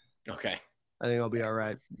right. Okay. I think I'll be all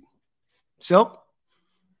right. So,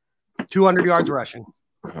 200 yards rushing.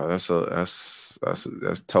 That's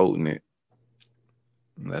toting it.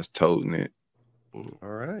 That's toting it. All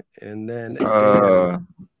right. And then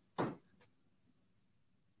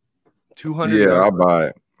 200. Yeah, I'll buy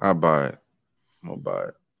it. I'll buy it.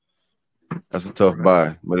 That's a tough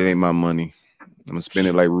buy, but it ain't my money. I'm gonna spend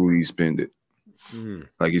it like Rudy spent it.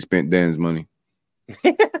 Like he spent Dan's money.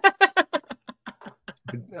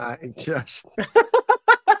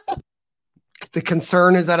 The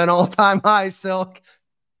concern is at an all-time high, Silk.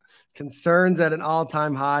 Concerns at an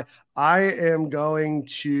all-time high. I am going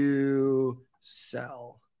to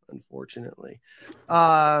sell, unfortunately.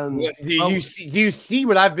 Do you see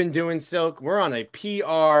what I've been doing, Silk? We're on a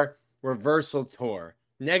PR reversal tour.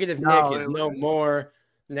 Negative Nick is no more.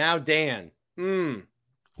 Now Dan.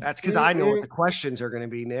 That's because I know what the questions are going to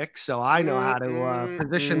be, Nick. So I know how to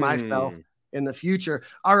position myself in the future.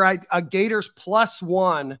 All right. Gators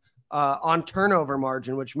 +1 on turnover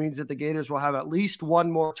margin, which means that the Gators will have at least one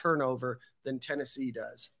more turnover than Tennessee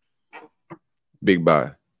does. Big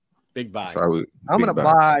buy. I'm going to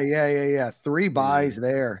buy. Yeah. 3 buys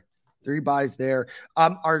there. 3 buys there.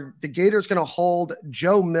 Are the Gators going to hold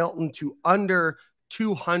Joe Milton to under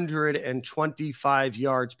 225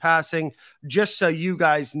 yards passing? Just so you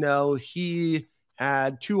guys know, he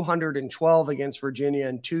had 212 against Virginia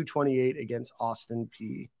and 228 against Austin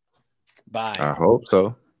P. Bye. I hope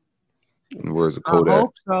so. Where's the code? I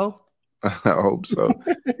hope so. I hope so.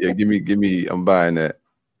 Yeah, give me. I'm buying that.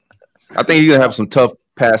 I think he's gonna have some tough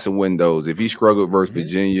passing windows. If he struggled versus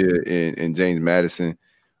Virginia and James Madison,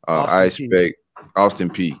 I expect Austin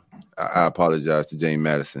P. I apologize to James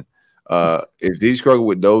Madison. If he struggled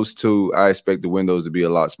with those two, I expect the windows to be a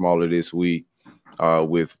lot smaller this week.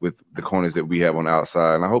 With the corners that we have on the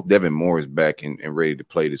outside, and I hope Devin Moore is back and ready to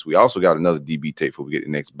play this week. I also got another DB tape before we get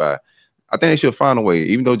the next bye. I think they should find a way,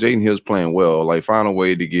 even though Jaden Hill's playing well, like find a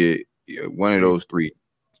way to get one of those 3.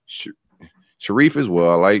 Sharif as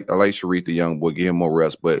well. I like Sharif, the young boy, get him more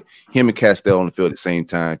reps, but him and Castell on the field at the same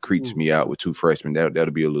time creeps me out with 2 freshmen.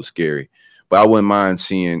 That'll be a little scary. But I wouldn't mind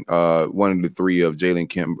seeing one of the 3 of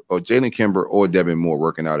Jalen Kimber or Devin Moore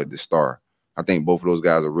working out at the star. I think both of those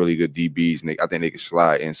guys are really good DBs, and I think they can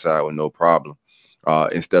slide inside with no problem.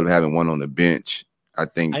 Instead of having one on the bench, I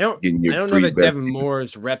think I don't know that Devin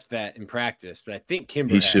Moore's repped that in practice, but I think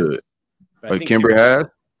Kimber has. Should. Kimber has?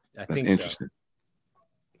 I think interesting.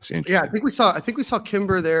 So. Interesting. Yeah, I think we saw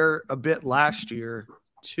Kimber there a bit last year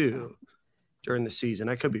too during the season.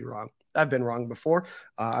 I could be wrong. I've been wrong before.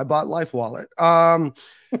 I bought Life Wallet.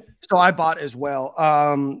 So I bought as well.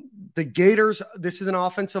 The Gators, this is an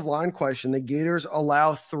offensive line question. The Gators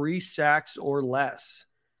allow 3 sacks or less.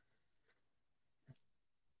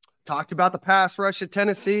 Talked about the pass rush at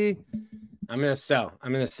Tennessee. I'm going to sell.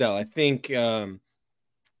 I think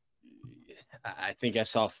I think I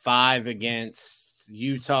saw 5 against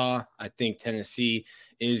Utah. I think Tennessee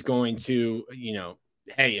is going to,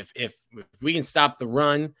 hey, if we can stop the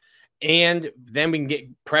run and then we can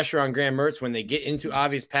get pressure on Graham Mertz when they get into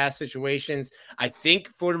obvious pass situations. I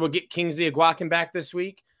think Florida will get Kingsley Aguakin back this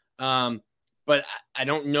week. But I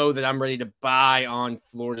don't know that I'm ready to buy on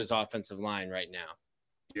Florida's offensive line right now.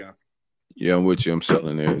 Yeah, I'm with you. I'm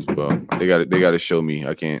selling there as well. They got to show me.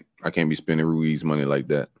 I can't be spending Ruiz money like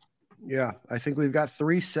that. Yeah, I think we've got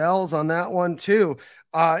 3 sells on that one too.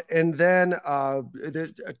 And then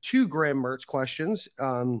there's 2 Graham Mertz questions.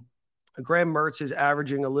 Graham Mertz is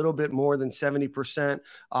averaging a little bit more than 70%,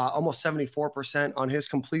 almost 74% on his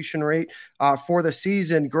completion rate for the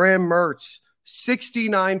season. Graham Mertz,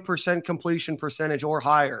 69% completion percentage or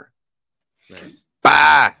higher. Nice.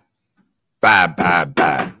 Buy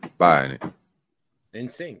it. In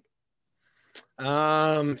sync.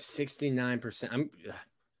 69%. I'm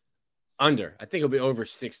under. I think it'll be over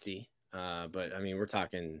 60. But I mean, we're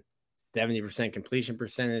talking 70% completion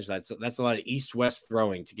percentage. That's a lot of east-west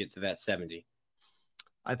throwing to get to that 70.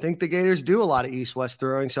 I think the Gators do a lot of east-west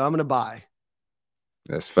throwing, so I'm going to buy.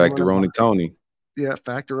 That's Factoroni Tony. Yeah,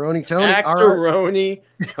 Factoroni Tony. Factoroni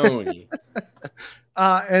Tony.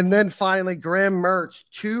 And then finally, Graham Mertz,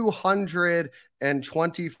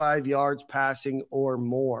 225 yards passing or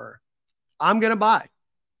more. I'm going to buy.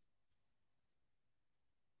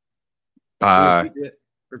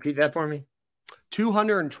 Repeat that for me.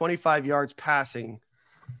 225 yards passing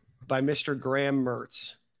by Mr. Graham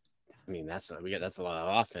Mertz. I mean, that's a lot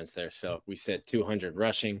of offense there. So we said 200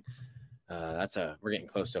 rushing. We're getting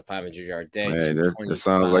close to a 500-yard day. Man, that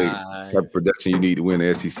sounds like the type of production you need to win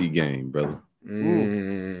an SEC game, brother.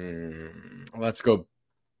 Let's go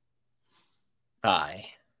buy.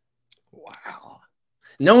 Wow.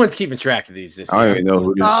 No one's keeping track of these this year. I don't even know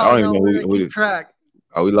who. I don't even know who. Track.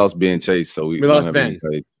 Oh, we lost Ben Chase, so we lost Ben.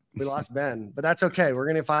 We lost Ben, but that's okay. We're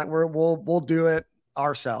gonna find. We'll do it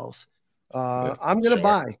ourselves. I'm gonna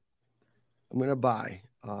buy. I'm gonna buy.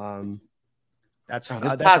 That's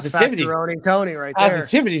positivity. Factoroni Tony right there.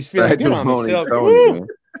 Positivity's feeling good on me.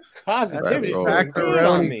 Positivity's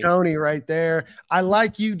Factoroni Tony right there. I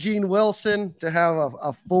like Eugene Wilson to have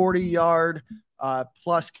a 40-yard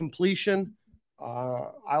plus completion.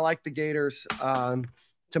 I like the Gators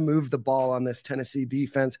to move the ball on this Tennessee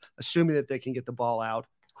defense, assuming that they can get the ball out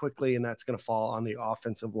quickly, and that's going to fall on the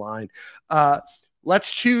offensive line.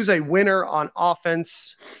 Let's choose a winner on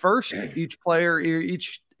offense first.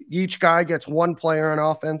 Each guy gets 1 player on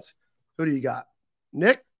offense. Who do you got?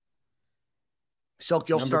 Nick? Silk,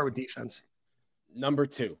 you'll start with defense. Number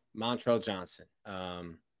 2, Montrell Johnson.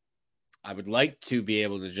 I would like to be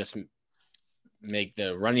able to just make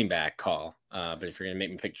the running back call, but if you're going to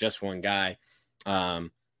make me pick just one guy, I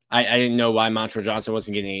didn't know why Montrell Johnson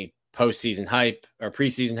wasn't getting any postseason hype or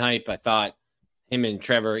preseason hype. I thought him and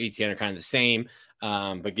Trevor Etienne are kind of the same,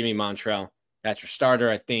 but give me Montrell. That's your starter.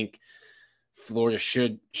 I think Florida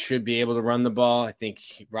should be able to run the ball. I think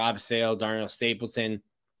Rob Sale, Darnell Stapleton,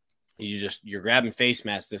 you're grabbing face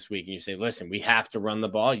masks this week and you say, listen, we have to run the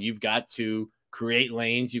ball. You've got to create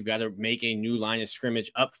lanes. You've got to make a new line of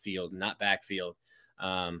scrimmage upfield, not backfield.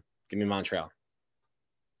 Give me Montrell.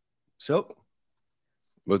 So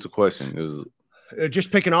what's the question?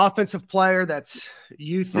 Just pick an offensive player that's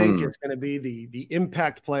you think is going to be the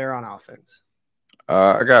impact player on offense.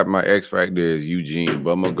 I got my X factor is Eugene,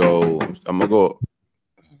 but I'm gonna go.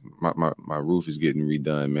 My roof is getting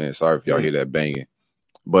redone, man. Sorry if y'all hear that banging,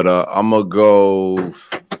 but I'm gonna go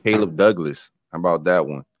Caleb Douglas. How about that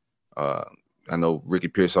one? I know Ricky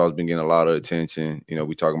Pearsall's been getting a lot of attention.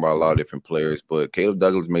 We talking about a lot of different players, but Caleb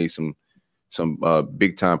Douglas made some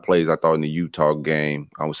big time plays. I thought in the Utah game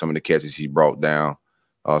with some of the catches he brought down.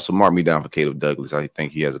 So mark me down for Caleb Douglas. I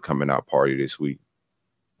think he has a coming out party this week.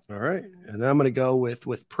 All right. And then I'm going to go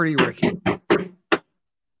with Pretty Ricky.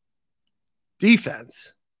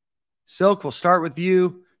 Defense. Silk, we'll start with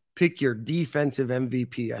you. Pick your defensive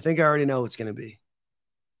MVP. I think I already know what it's going to be.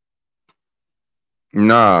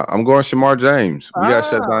 Nah, I'm going Shamar James. We got to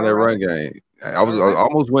shut down that run game. I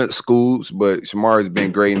almost went Scoops, but Shamar has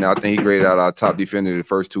been great now. I think he graded out our top defender the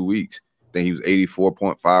first 2 weeks. I think he was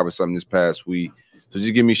 84.5 or something this past week. So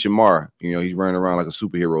just give me Shamar. He's running around like a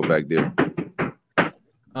superhero back there.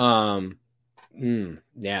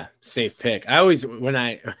 Yeah, safe pick. I always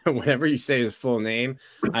whenever you say his full name,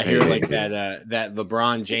 I hear like that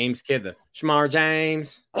LeBron James kid, the Shamar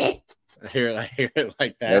James. I hear it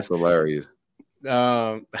like that. That's hilarious.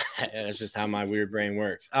 That's just how my weird brain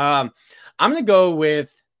works. I'm gonna go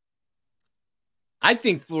with. I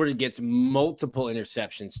think Florida gets multiple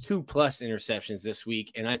interceptions, 2+ interceptions this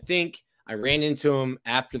week, and I think I ran into him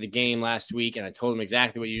after the game last week, and I told him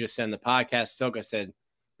exactly what you just said in the podcast. Silk, I said,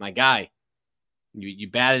 my guy, you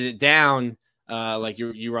batted it down like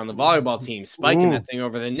you were on the volleyball team, spiking that thing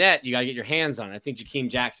over the net. You got to get your hands on it. I think Jakeem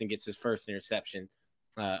Jackson gets his first interception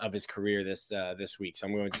of his career this week. So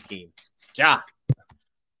I'm going Jakeem. Ja.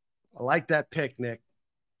 I like that pick, Nick.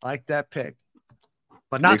 I like that pick.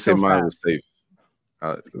 But not Nick so said mine fast. was safe.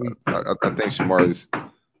 I think Shamar's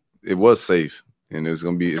it was safe, and it's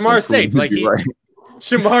gonna be Shamar's safe. Like right.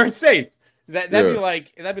 Shamar's safe. That'd be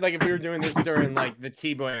like if we were doing this during like the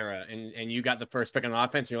Tebow era, and you got the first pick on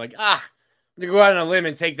offense, and you're like, I'm gonna go out on a limb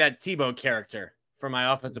and take that Tebow character for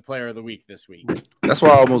my offensive player of the week this week. That's why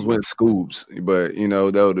I almost went Scoobs, but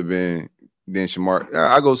that would have been then Shamar.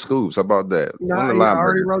 I go Scoobs. How about that? No, I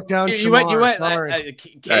already wrote down Shamar. You went.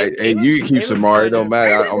 Hey, you can keep Shamar. It don't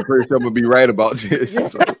matter. I'm pretty sure I'm gonna be right about this.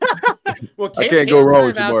 So. Well, I can't go wrong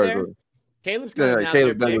with Shamar. Caleb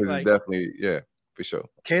Douglas is definitely for sure.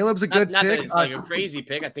 Caleb's a good pick. Not that it's like a crazy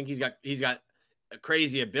pick. I think he's got a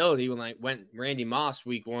crazy ability. When I went Randy Moss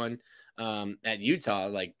week 1 at Utah,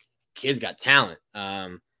 like kid's got talent.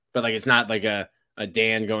 But like it's not like a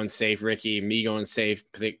Dan going safe, Ricky, me going safe,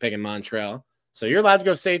 picking Montrell. So you're allowed to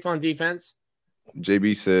go safe on defense.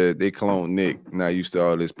 JB said they cloned Nick. Not used to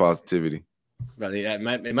all this positivity. But it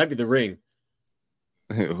might be the ring.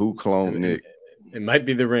 Who cloned Nick? It might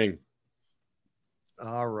be the ring.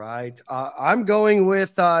 All right. I'm going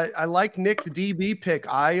with I like Nick's DB pick.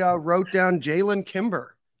 I wrote down Jalen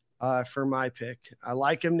Kimber for my pick. I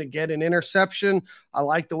like him to get an interception. I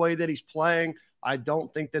like the way that he's playing. I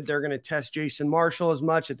don't think that they're going to test Jason Marshall as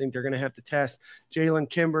much. I think they're going to have to test Jalen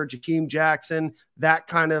Kimber, Jakeem Jackson, that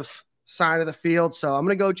kind of side of the field. So I'm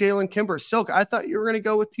going to go Jalen Kimber. Silk, I thought you were going to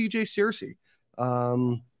go with TJ Searcy. I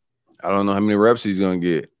don't know how many reps he's going to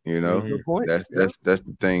get. Good point. That's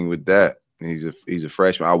the thing with that. He's a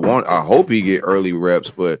freshman. I hope he get early reps,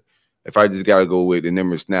 but if I just got to go with the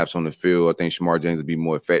number of snaps on the field, I think Shamar James will be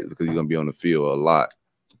more effective because he's going to be on the field a lot.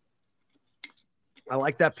 I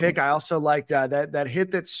like that pick. I also like that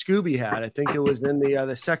hit that Scooby had. I think it was in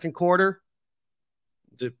the second quarter.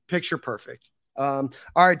 The picture perfect. All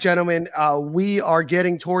right, gentlemen, we are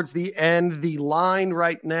getting towards the end. The line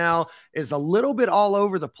right now is a little bit all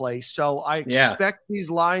over the place, so I expect these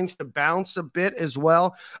lines to bounce a bit as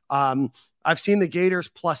well. I've seen the Gators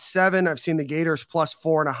 +7. I've seen the Gators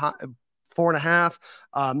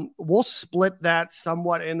 +4.5. We'll split that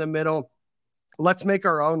somewhat in the middle. Let's make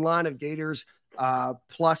our own line of Gators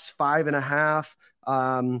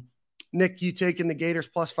 +5.5. Nick, you taking the Gators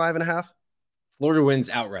 +5.5? Florida wins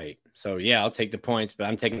outright. So, I'll take the points, but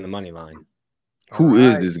I'm taking the money line. Who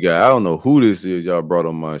is this guy? I don't know who this is y'all brought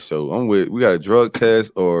on my show. We got a drug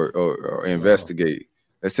test or investigate.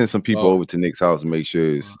 Let's send some people over to Nick's house and make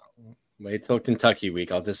sure it's. Wait till Kentucky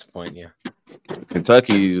week. I'll disappoint you.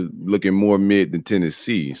 Kentucky is looking more mid than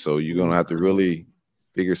Tennessee, so you're going to have to really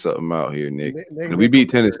figure something out here, Nick. If we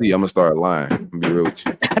beat Tennessee, I'm going to start lying. I'm going to be real with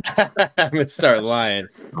you. I'm going to start lying.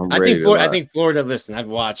 I think Florida, listen, I've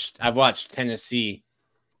watched Tennessee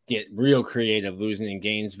get real creative losing in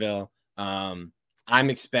Gainesville. I'm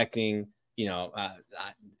expecting,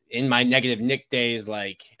 in my negative Nick days,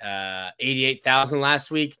 like 88,000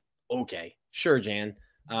 last week. Okay, sure, Jan.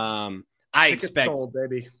 I expect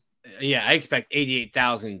I expect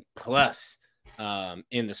 88,000 plus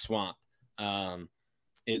in the Swamp. The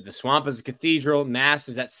Swamp is a cathedral. Mass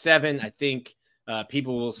is at 7. I think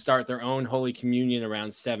people will start their own Holy Communion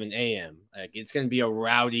around 7 a.m. Like it's going to be a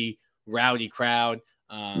rowdy crowd.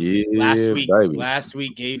 Last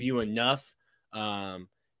week gave you enough to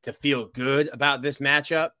feel good about this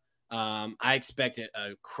matchup. I expect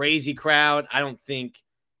a crazy crowd. I don't think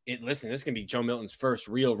it. Listen, this is going to be Joe Milton's first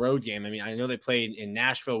real road game. I mean, I know they played in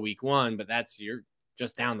Nashville week 1, but you're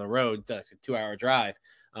just down the road. It's a 2-hour drive.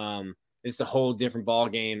 It's a whole different ball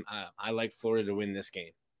game. I like Florida to win this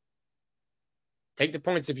game. Take the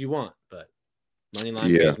points if you want, but money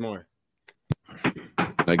line pays more.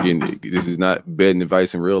 Again, this is not betting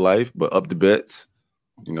advice in real life, but up the bets,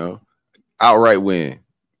 outright win.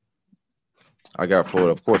 I got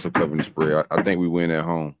Florida. Of course, I'm covering the spread. I think we win at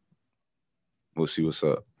home. We'll see what's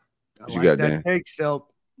up. What you got, Dan? Take still.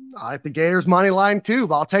 I like the Gators money line too,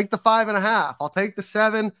 but I'll take the 5.5. I'll take the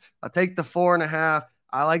 7. I'll take the 4.5.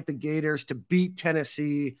 I like the Gators to beat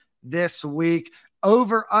Tennessee this week.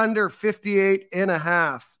 Over under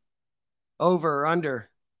 58.5. Over or under.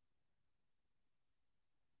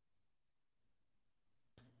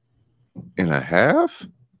 And a half?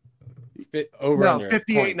 Over no,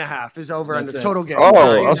 58.5 is over under total game. Oh,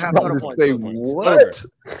 I was about to say, what?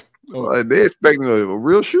 They're expecting a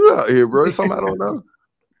real shootout here, bro. Something I don't know.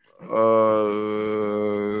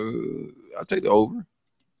 I'll take the over.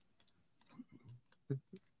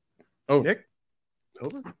 Oh, Nick,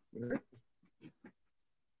 over.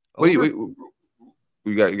 What do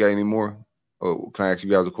you got any more? Oh, can I ask you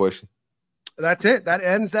guys a question? That's it. That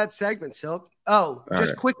ends that segment, Silk. Oh,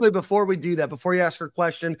 just quickly before we do that, before you ask her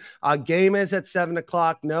question, game is at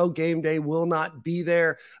 7:00. No, game day will not be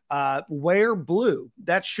there. Wear blue.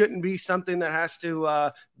 That shouldn't be something that has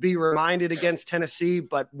to be reminded against Tennessee,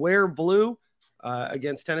 but wear blue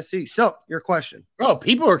against Tennessee. So your question. Bro,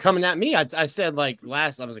 people were coming at me. I said I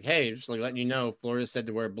was like, hey, just letting you know, Florida said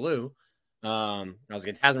to wear blue. I was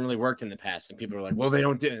like, it hasn't really worked in the past. And people were like, well, they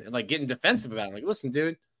don't do it. Like getting defensive about it. I'm like, listen,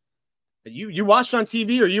 dude. You watched on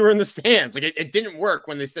TV or you were in the stands. Like it didn't work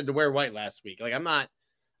when they said to wear white last week. Like I'm not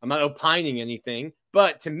opining anything,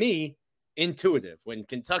 but to me, intuitive. When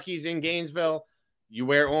Kentucky's in Gainesville, you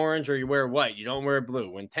wear orange or you wear white. You don't wear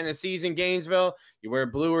blue. When Tennessee's in Gainesville, you wear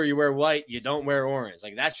blue or you wear white. You don't wear orange.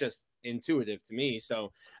 Like that's just intuitive to me.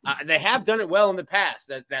 So they have done it well in the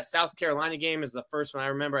past. That South Carolina game is the first one I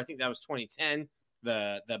remember. I think that was 2010.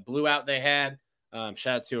 The blue out they had.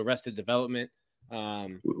 Shout out to Arrested Development.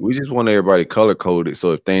 We just want everybody color coded,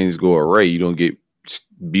 so if things go array, you don't get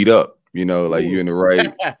beat up. You know, like you're in the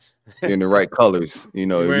right colors. You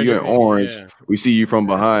know, if you're in orange, we see you from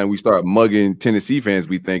behind. We start mugging Tennessee fans.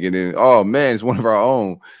 We thinking, then, oh man, it's one of our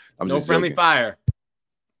own. No friendly fire.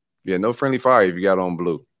 Yeah, no friendly fire if you got on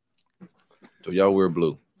blue. So y'all wear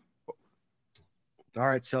blue. All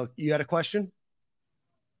right. So you got a question?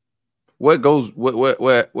 What goes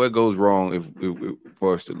wrong if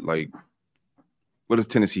for us to like? What does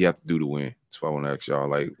Tennessee have to do to win? That's what I want to ask y'all.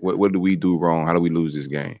 Like, what do we do wrong? How do we lose this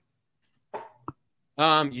game?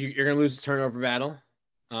 You're gonna lose the turnover battle.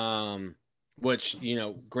 Which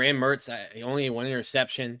Graham Mertz only had one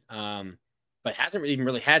interception, but hasn't even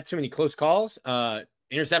really had too many close calls.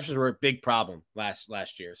 Interceptions were a big problem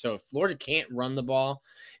last year. So if Florida can't run the ball,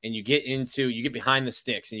 and you get behind the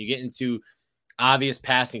sticks, and you get into obvious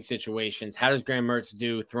passing situations, how does Graham Mertz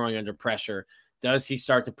do throwing under pressure? Does he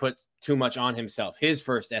start to put too much on himself? His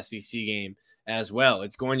first SEC game as well.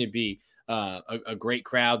 It's going to be a great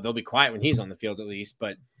crowd. They'll be quiet when he's on the field at least.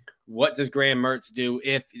 But what does Graham Mertz do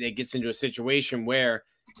if it gets into a situation where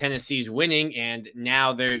Tennessee's winning and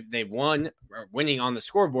now they've won, or winning on the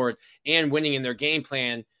scoreboard and winning in their game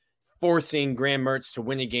plan, forcing Graham Mertz to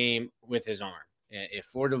win a game with his arm? If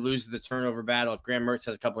Florida loses the turnover battle, if Graham Mertz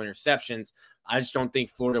has a couple interceptions, I just don't think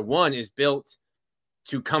Florida, one, is built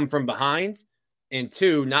to come from behind, and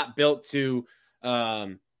two, not built to,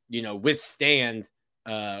 withstand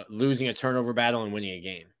losing a turnover battle and winning a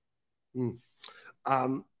game.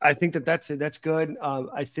 I think that's good.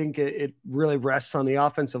 I think it really rests on the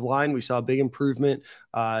offensive line. We saw a big improvement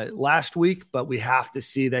last week, but we have to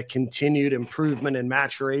see that continued improvement and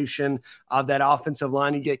maturation of that offensive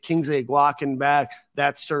line. You get Kingsley Aguakin back.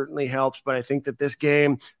 That certainly helps. But I think that this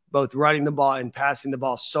game, both running the ball and passing the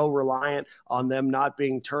ball, so reliant on them not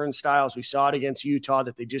being turnstiles. We saw it against Utah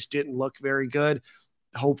that they just didn't look very good.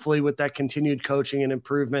 Hopefully with that continued coaching and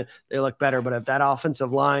improvement, they look better. But if that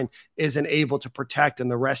offensive line isn't able to protect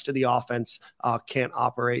and the rest of the offense can't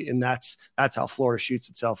operate, and that's how Florida shoots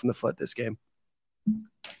itself in the foot this game.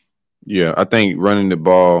 Yeah, I think running the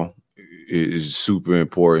ball is super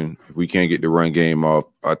important. If we can't get the run game off,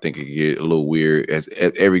 I think it can get a little weird. As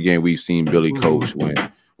every game we've seen Billy coach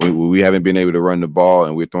when we haven't been able to run the ball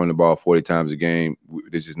and we're throwing the ball 40 times a game,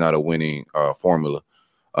 this is not a winning formula.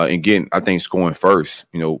 Again, I think scoring first,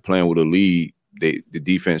 playing with a lead, the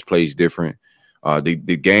defense plays different. The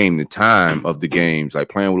game, the time of the games, like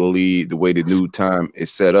playing with a lead, the way the new time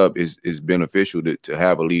is set up is beneficial to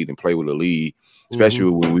have a lead and play with a lead, especially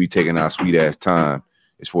when we taking our sweet ass time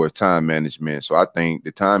as far as time management. So I think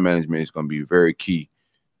the time management is going to be very key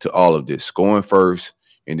to all of this. Scoring first.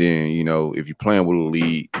 And then, if you're playing with a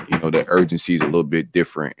lead, that urgency is a little bit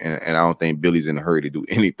different. And I don't think Billy's in a hurry to do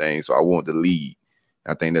anything. So I want the lead.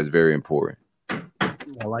 I think that's very important.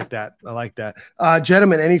 I like that.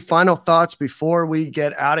 Gentlemen, any final thoughts before we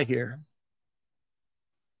get out of here?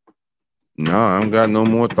 No, I don't got no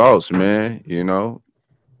more thoughts, man.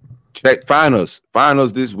 Find us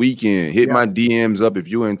this weekend. Hit my DMs up if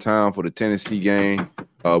you're in town for the Tennessee game.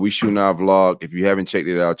 We shooting our vlog. If you haven't checked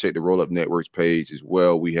it out, check the Roll Up Networks page as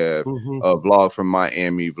well. We have vlogs from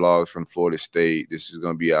Miami, vlogs from Florida State. This is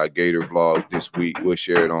going to be our Gator vlog this week. We'll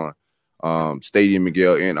share it on Stadium and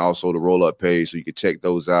Gale and also the Roll Up page, so you can check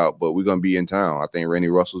those out. But we're going to be in town. I think Randy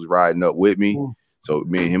Russell's riding up with me. So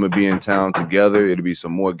me and him will be in town together. It'll be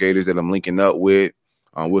some more Gators that I'm linking up with.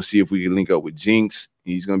 We'll see if we can link up with Jinx.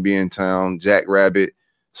 He's going to be in town. Jack Rabbit.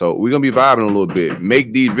 So we're going to be vibing a little bit.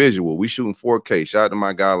 Make D visual. We shooting 4K. Shout out to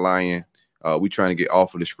my guy, Lion. We trying to get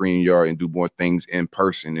off of the screen yard and do more things in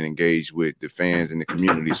person and engage with the fans and the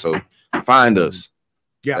community. So find us.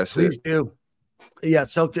 Yeah, that's please it. do. Yeah,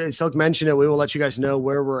 Silk mentioned it. We will let you guys know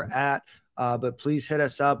where we're at. But please hit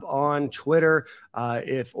us up on Twitter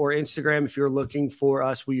or Instagram if you're looking for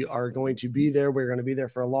us. We are going to be there. We're going to be there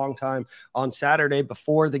for a long time on Saturday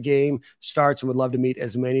before the game starts, and would love to meet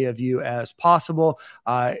as many of you as possible.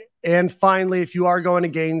 And finally, if you are going to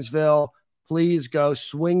Gainesville, please go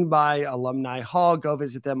swing by Alumni Hall. Go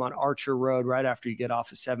visit them on Archer Road right after you get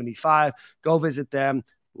off of 75. Go visit them.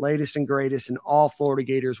 Latest and greatest in all Florida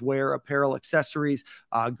Gators wear, apparel, accessories,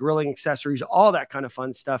 grilling accessories, all that kind of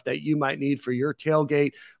fun stuff that you might need for your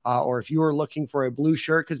tailgate. Or if you are looking for a blue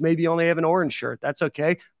shirt, because maybe you only have an orange shirt, that's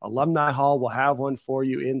okay. Alumni Hall will have one for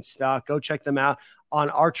you in stock. Go check them out on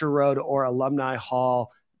Archer Road or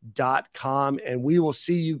alumnihall.com. And we will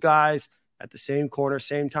see you guys at the same corner,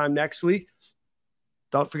 same time next week.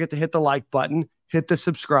 Don't forget to hit the like button, hit the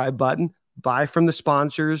subscribe button, buy from the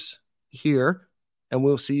sponsors here. And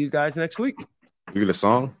we'll see you guys next week. You get a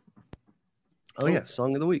song? Oh, yeah.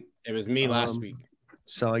 Song of the week. It was me last week.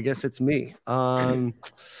 So I guess it's me. You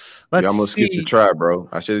almost skipped your try, bro.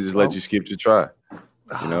 I should have just let you skip your try.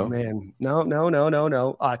 You know? Oh, man. No.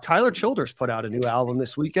 Tyler Childers put out a new album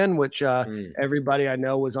this weekend, which everybody I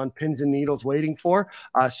know was on pins and needles waiting for.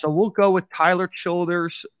 So we'll go with Tyler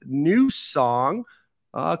Childers' new song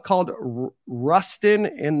called Rustin'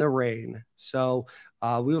 in the Rain. So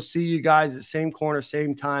we'll see you guys at same corner,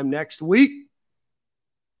 same time next week.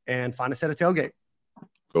 And find us at a tailgate.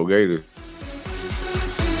 Go Gators.